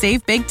to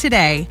save big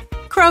today.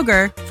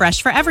 Kroger,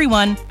 fresh for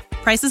everyone.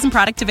 Prices and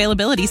product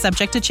availability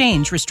subject to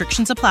change.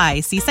 Restrictions apply.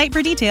 See site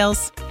for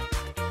details.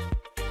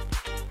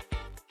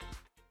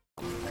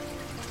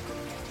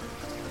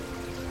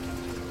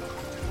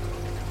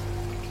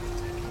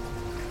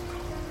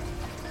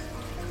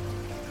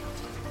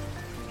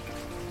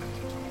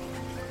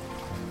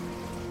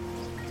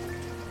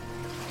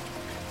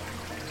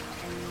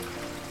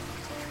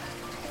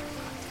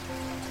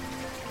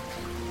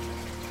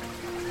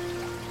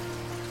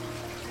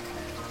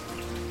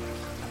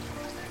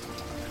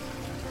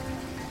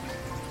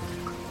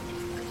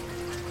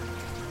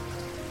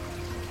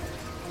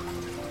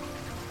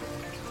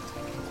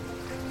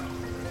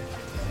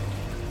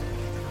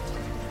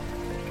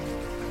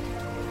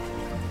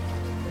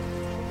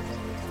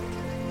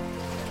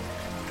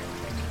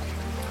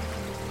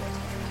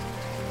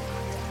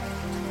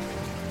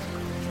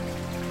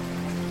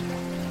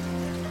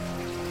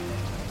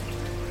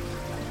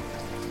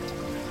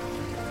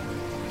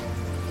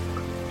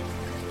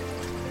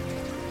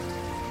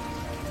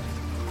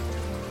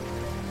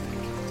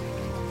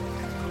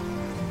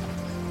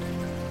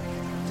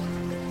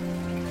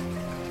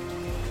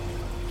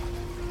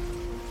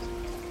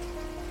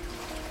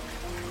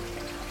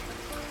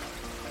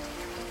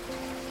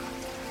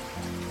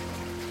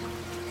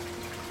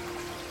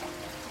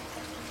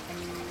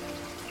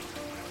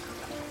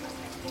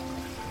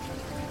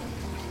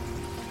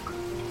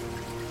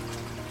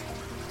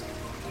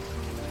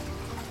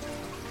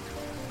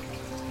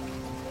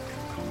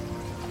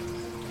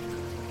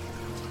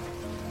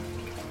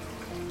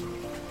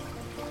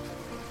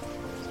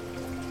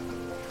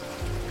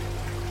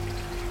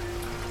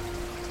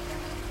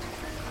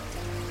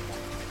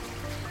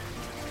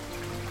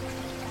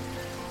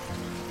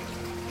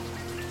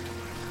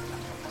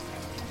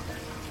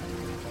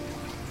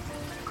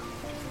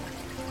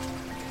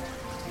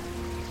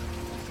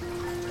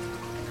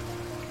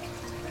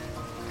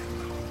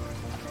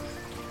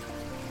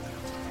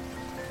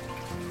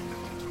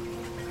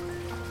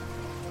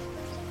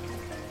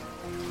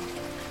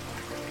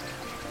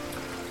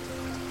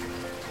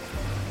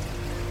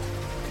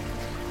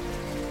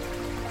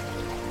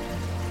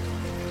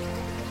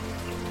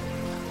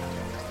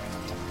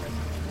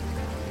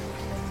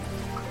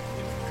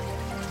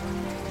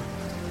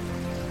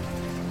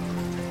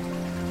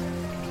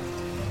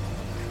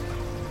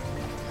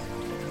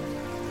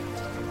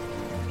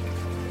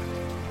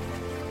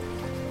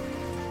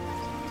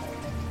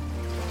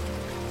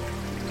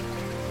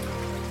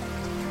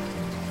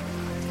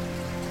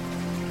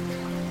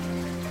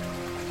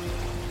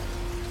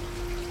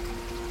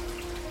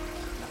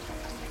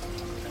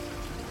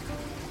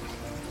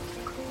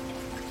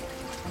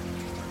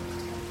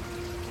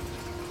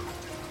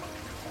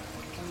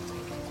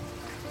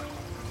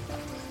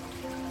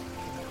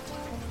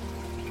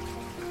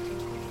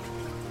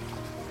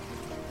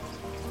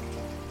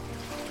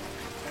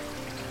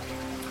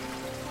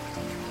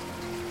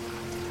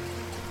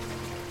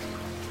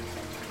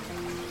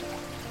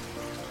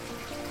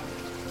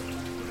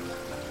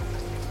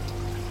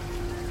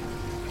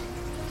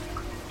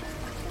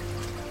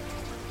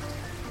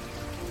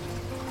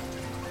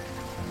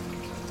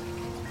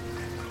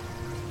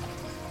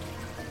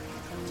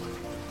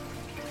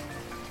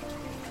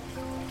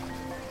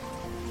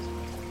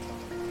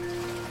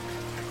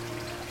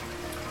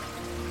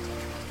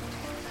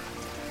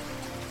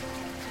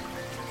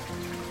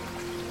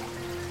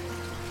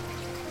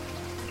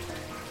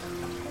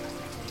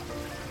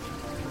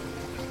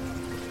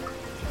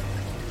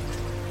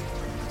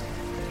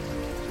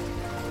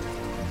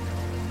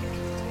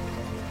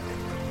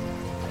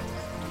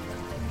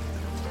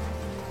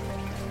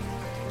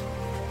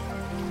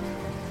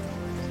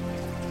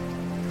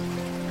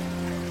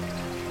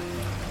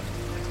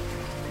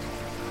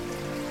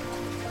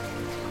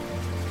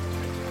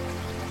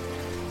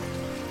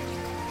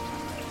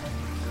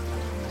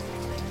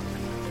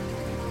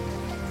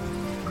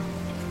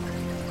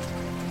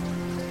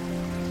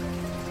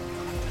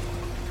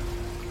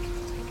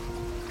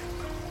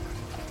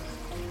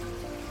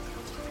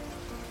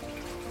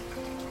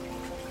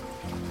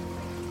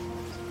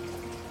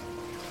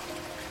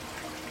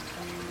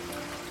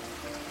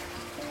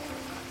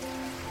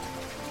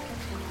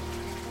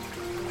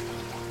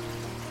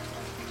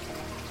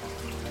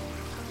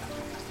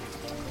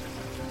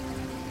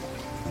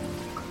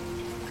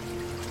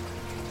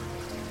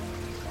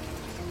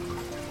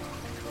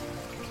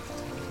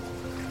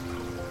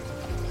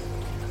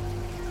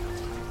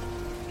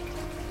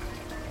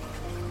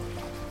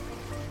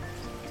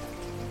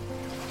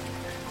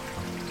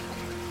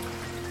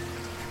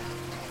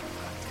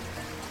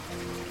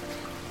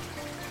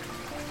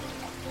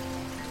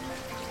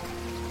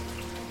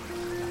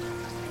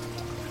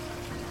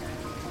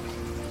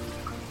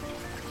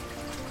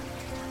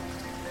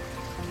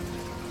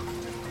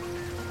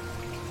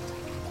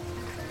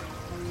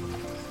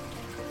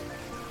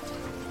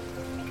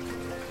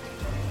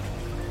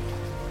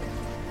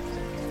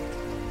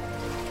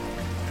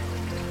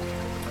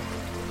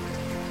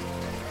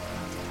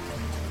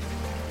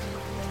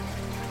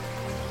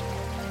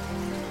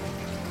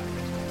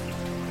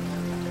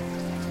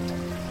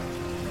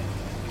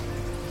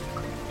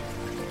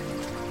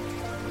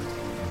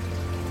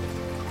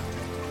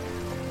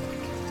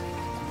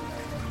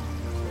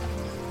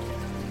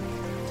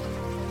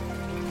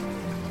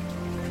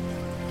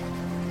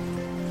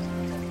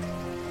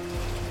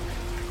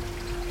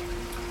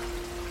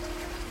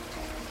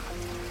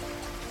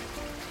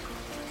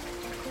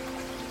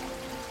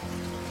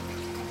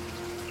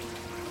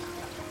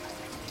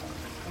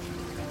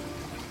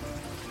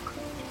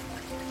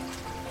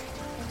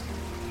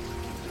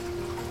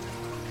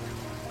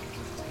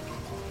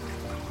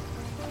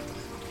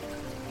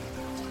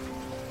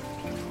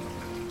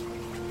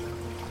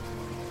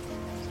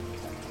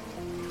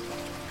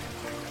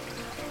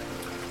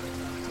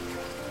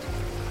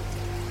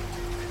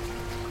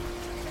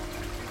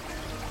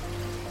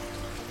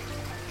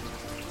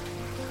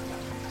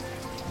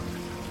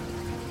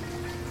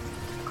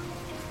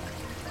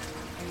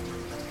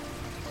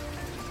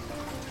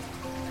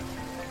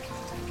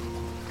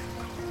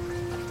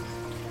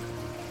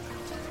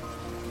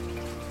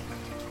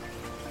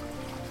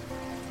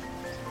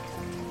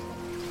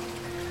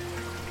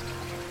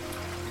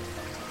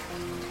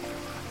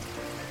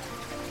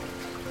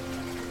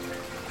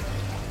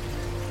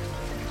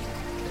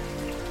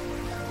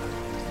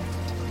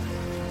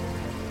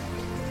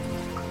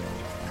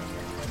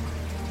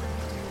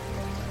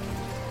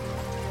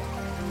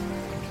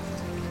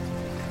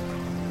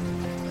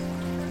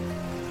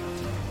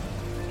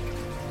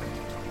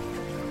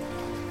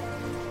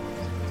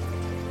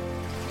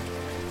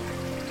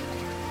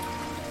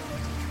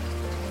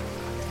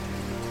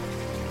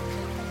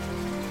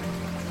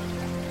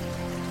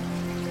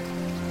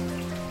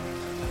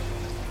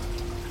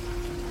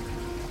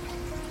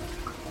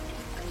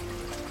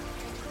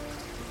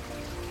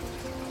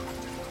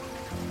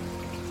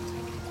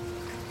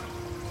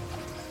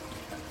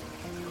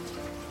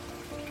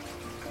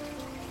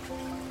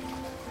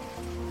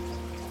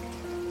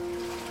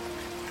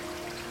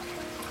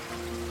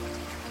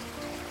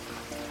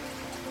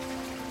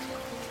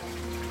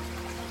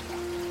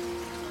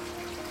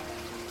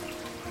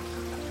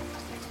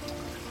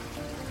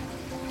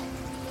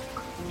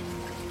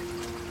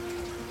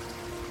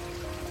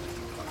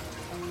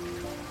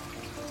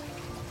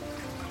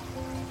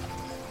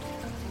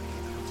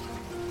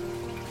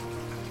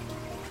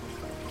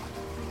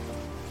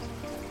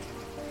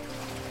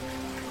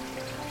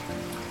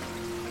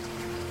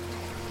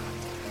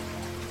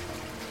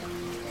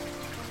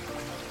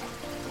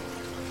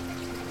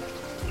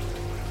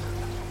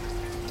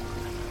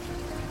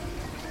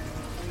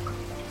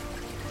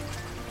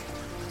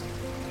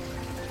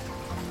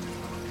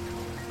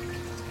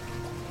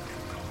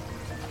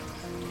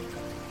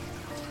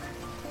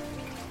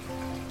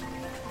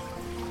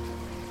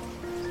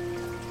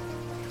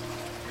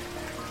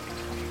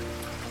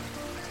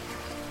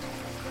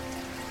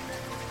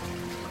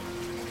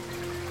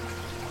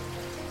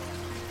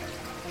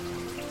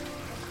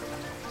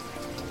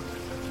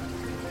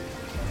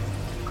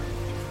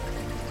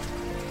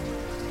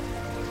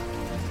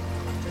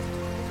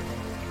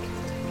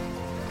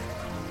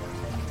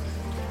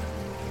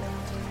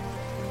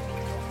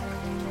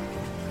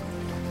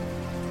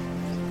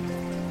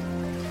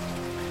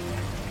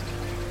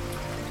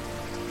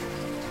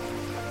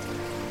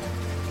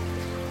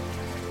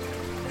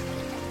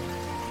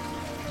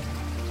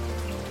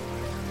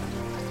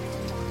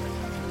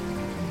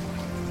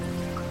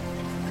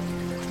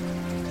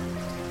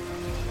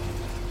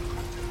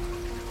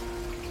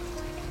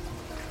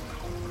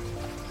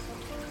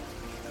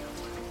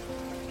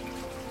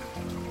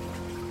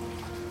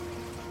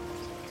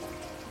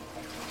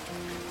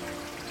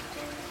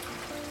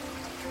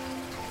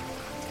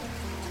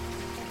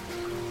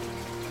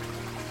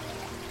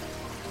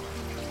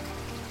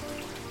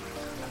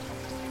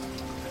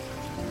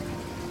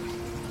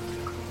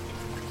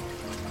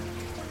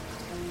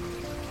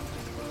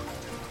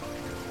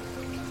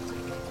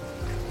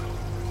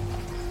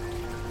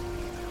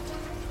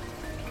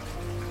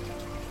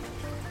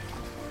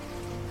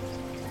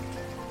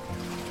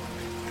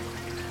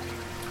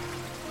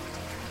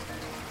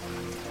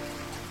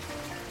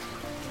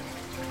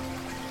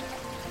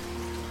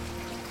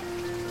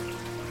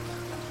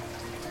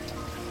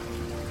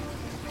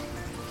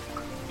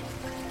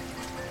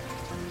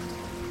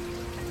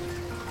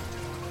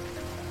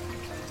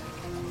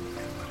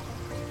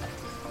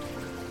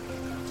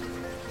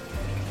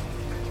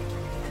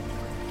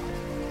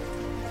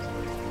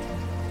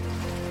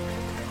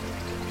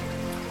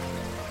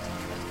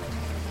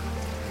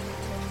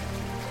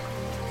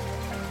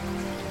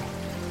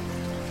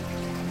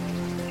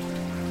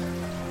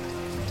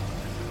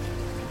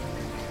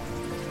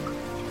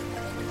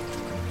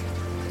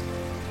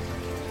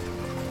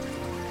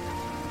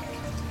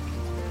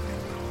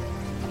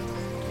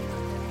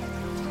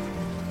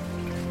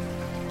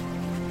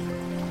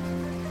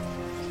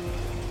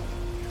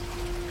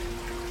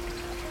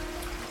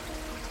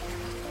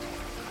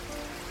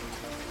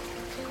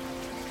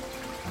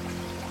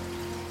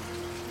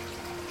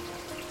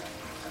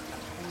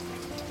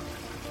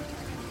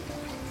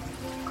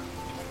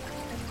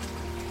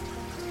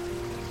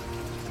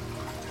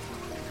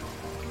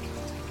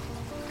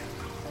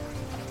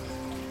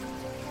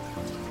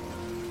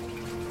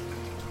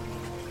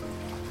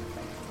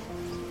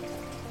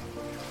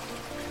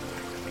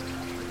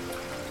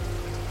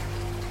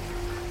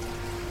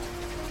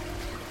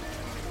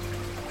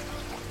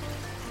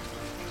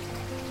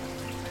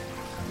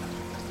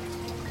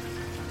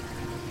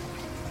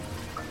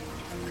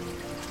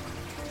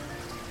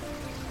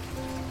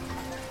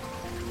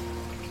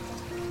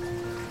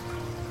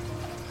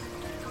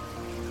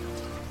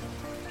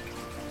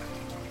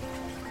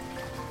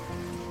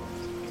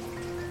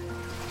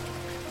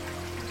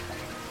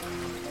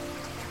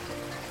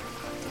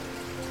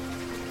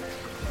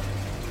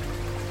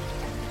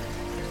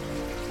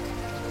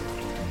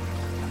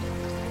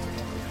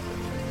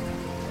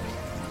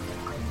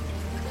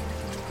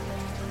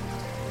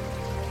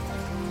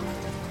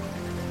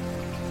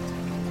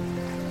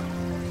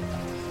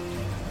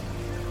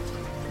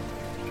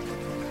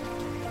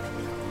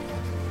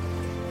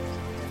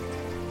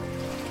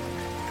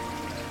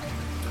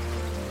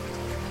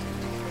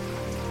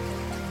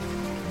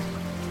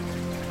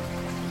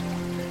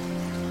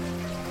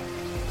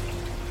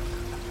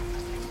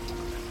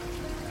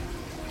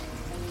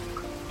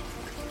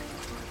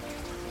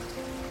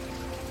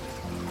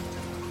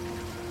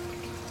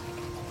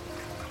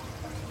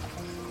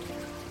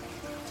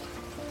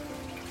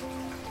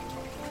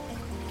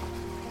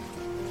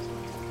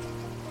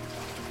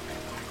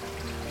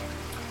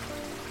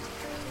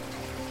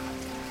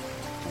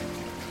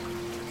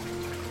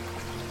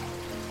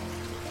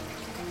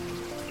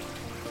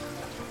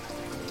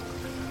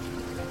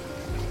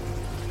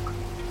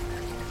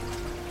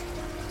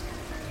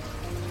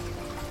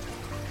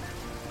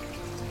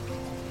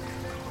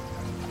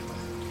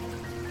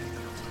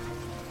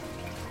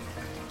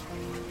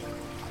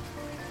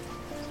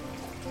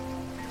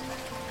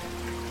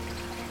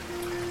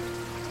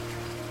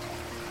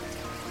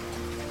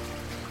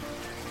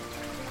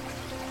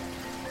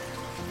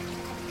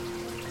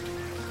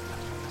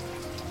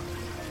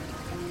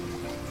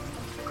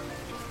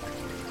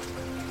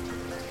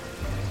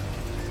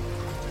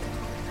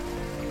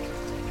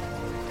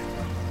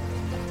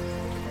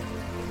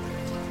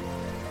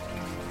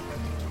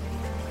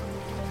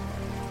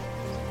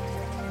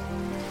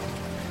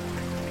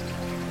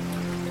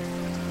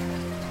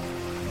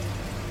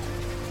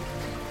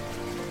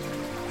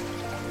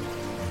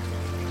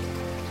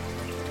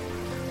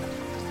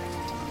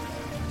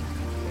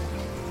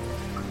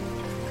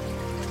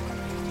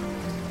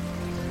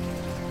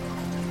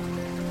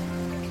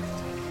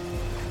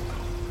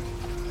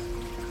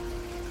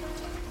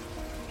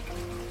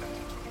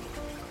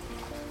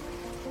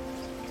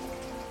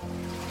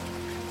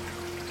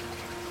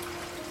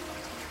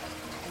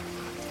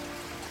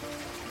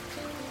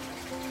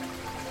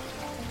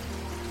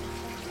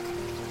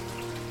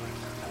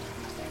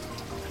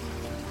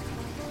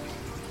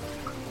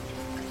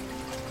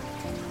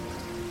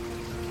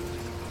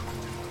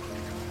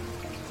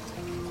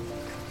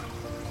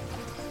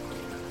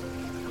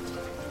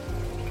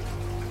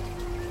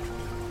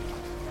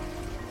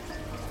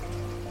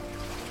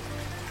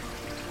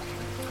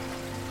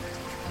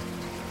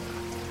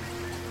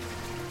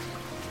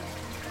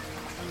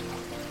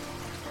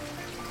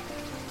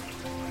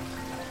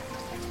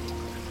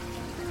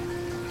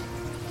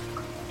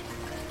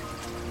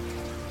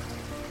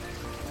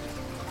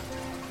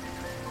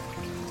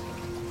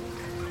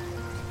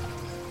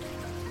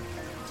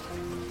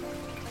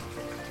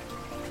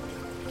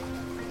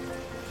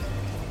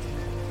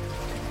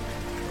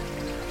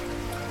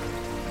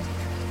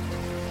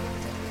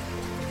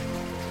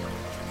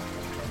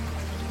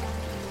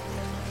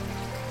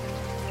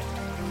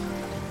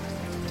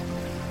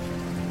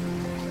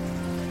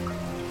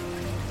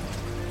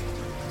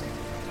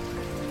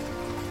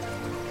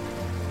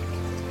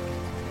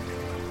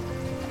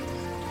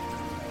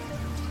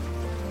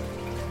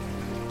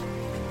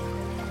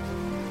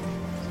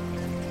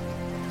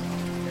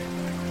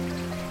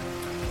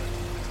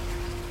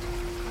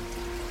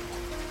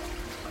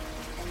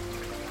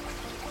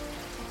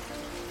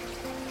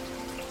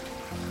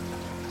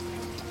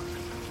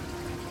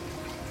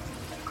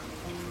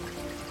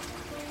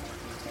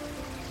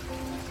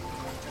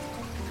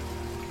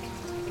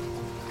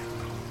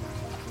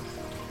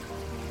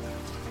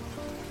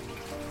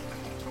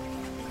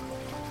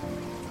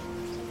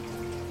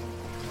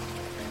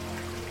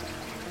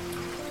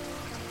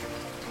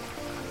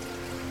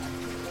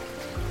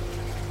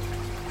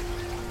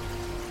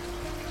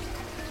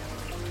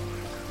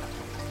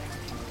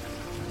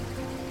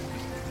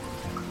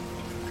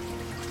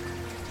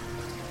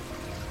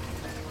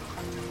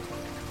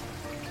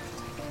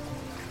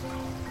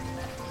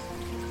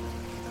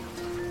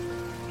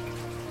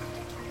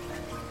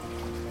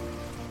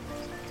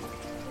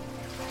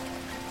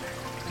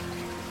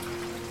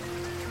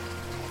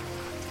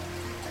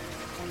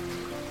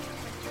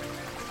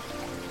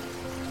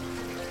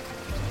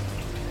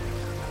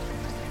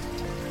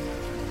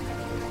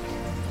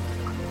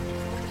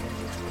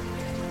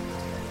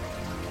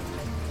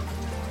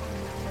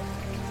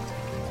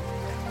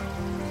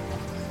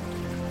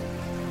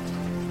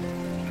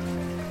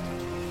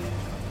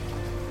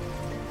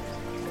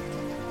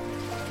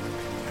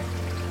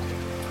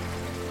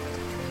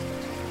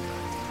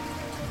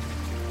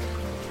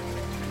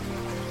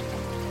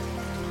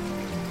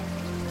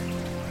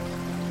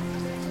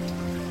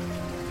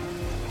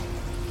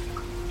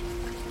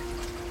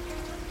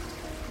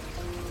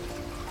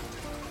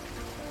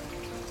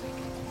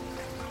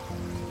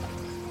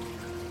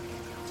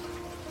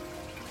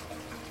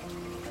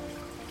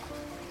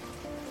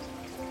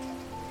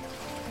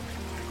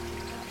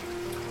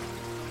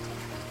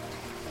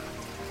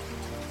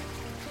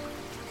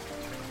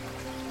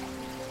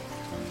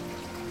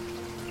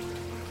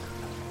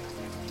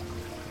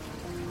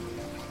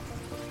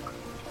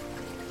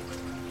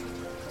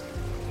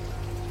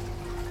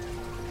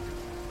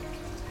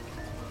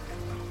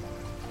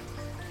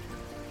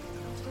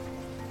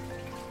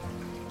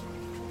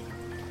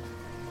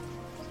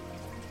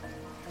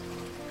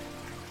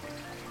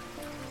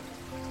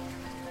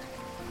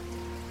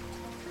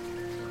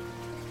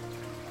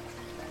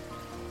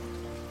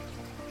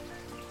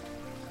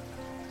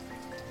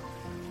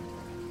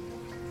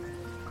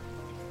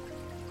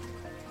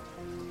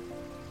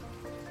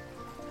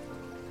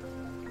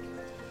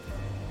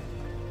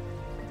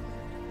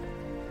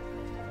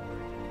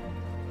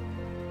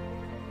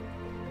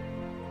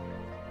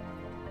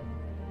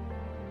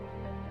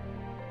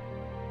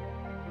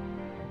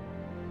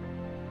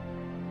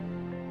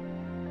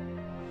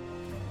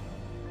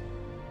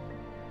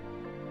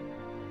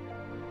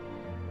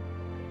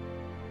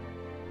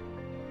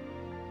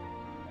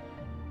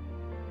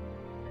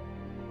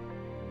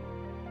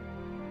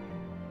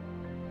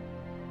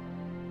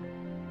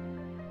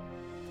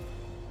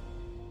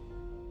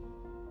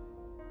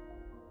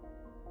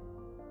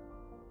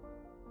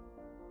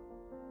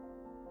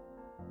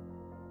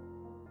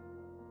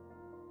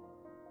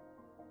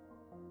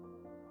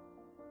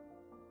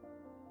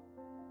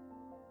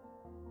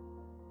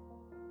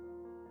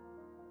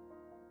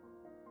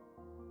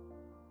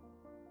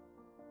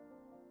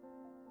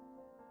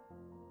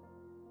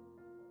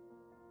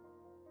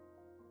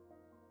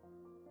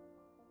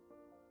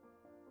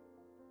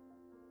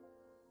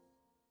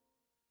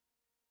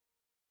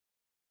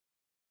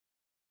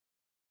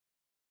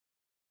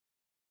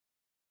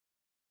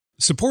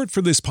 Support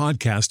for this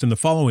podcast and the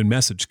following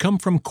message come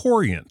from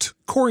Corient.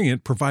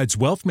 Corient provides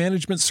wealth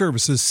management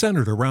services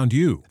centered around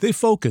you. They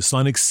focus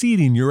on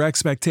exceeding your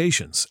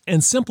expectations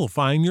and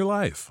simplifying your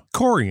life.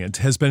 Corient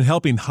has been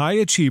helping high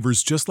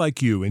achievers just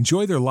like you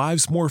enjoy their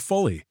lives more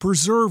fully,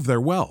 preserve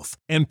their wealth,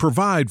 and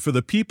provide for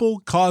the people,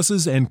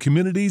 causes, and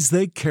communities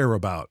they care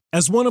about.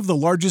 As one of the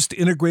largest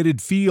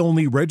integrated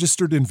fee-only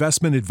registered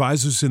investment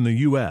advisors in the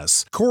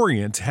U.S.,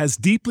 Corient has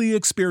deeply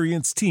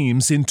experienced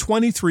teams in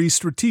 23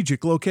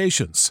 strategic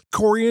locations.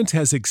 Corient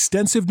has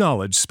extensive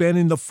knowledge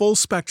spanning the full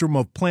spectrum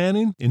of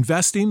planning,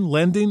 investing,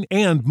 lending,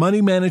 and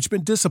money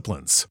management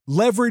disciplines.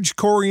 Leverage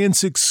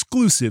Corient's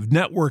exclusive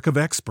network of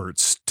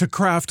experts to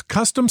craft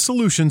custom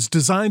solutions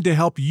designed to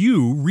help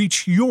you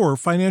reach your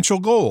financial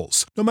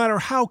goals, no matter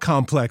how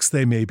complex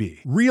they may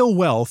be. Real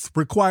wealth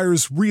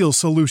requires real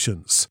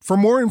solutions. For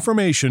more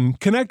information,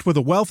 connect with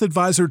a wealth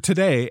advisor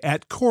today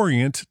at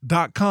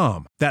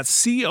Corient.com.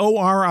 That's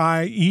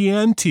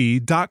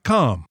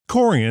Corient.com.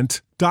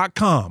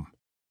 Corient.com.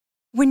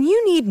 When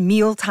you need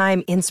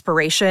mealtime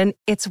inspiration,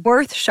 it's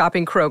worth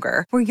shopping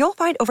Kroger, where you'll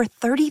find over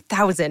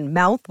 30,000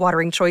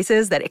 mouth-watering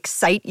choices that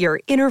excite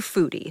your inner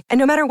foodie. And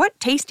no matter what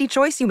tasty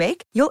choice you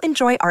make, you'll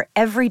enjoy our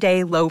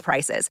everyday low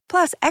prices,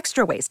 plus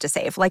extra ways to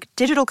save, like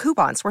digital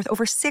coupons worth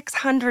over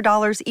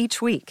 $600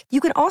 each week. You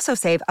can also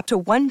save up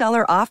to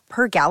 $1 off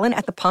per gallon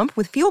at the pump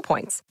with fuel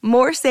points.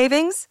 More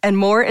savings and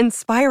more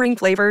inspiring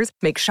flavors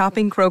make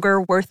shopping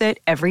Kroger worth it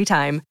every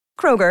time.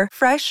 Kroger,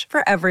 fresh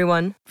for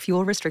everyone.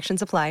 Fuel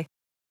restrictions apply.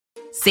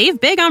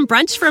 Save big on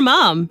brunch for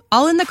mom,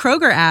 all in the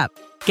Kroger app.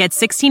 Get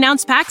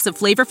 16-ounce packs of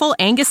flavorful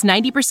Angus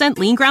 90%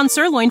 lean ground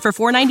sirloin for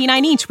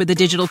 $4.99 each with a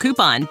digital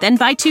coupon. Then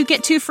buy 2,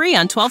 get 2 free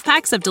on 12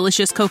 packs of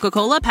delicious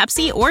Coca-Cola,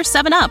 Pepsi, or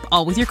 7-Up,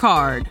 all with your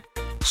card.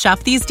 Shop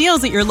these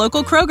deals at your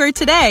local Kroger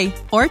today,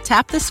 or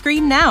tap the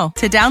screen now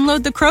to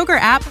download the Kroger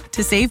app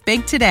to save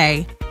big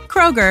today.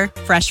 Kroger,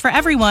 fresh for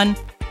everyone.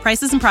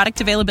 Prices and product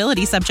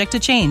availability subject to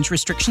change.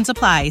 Restrictions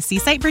apply. See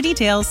site for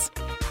details.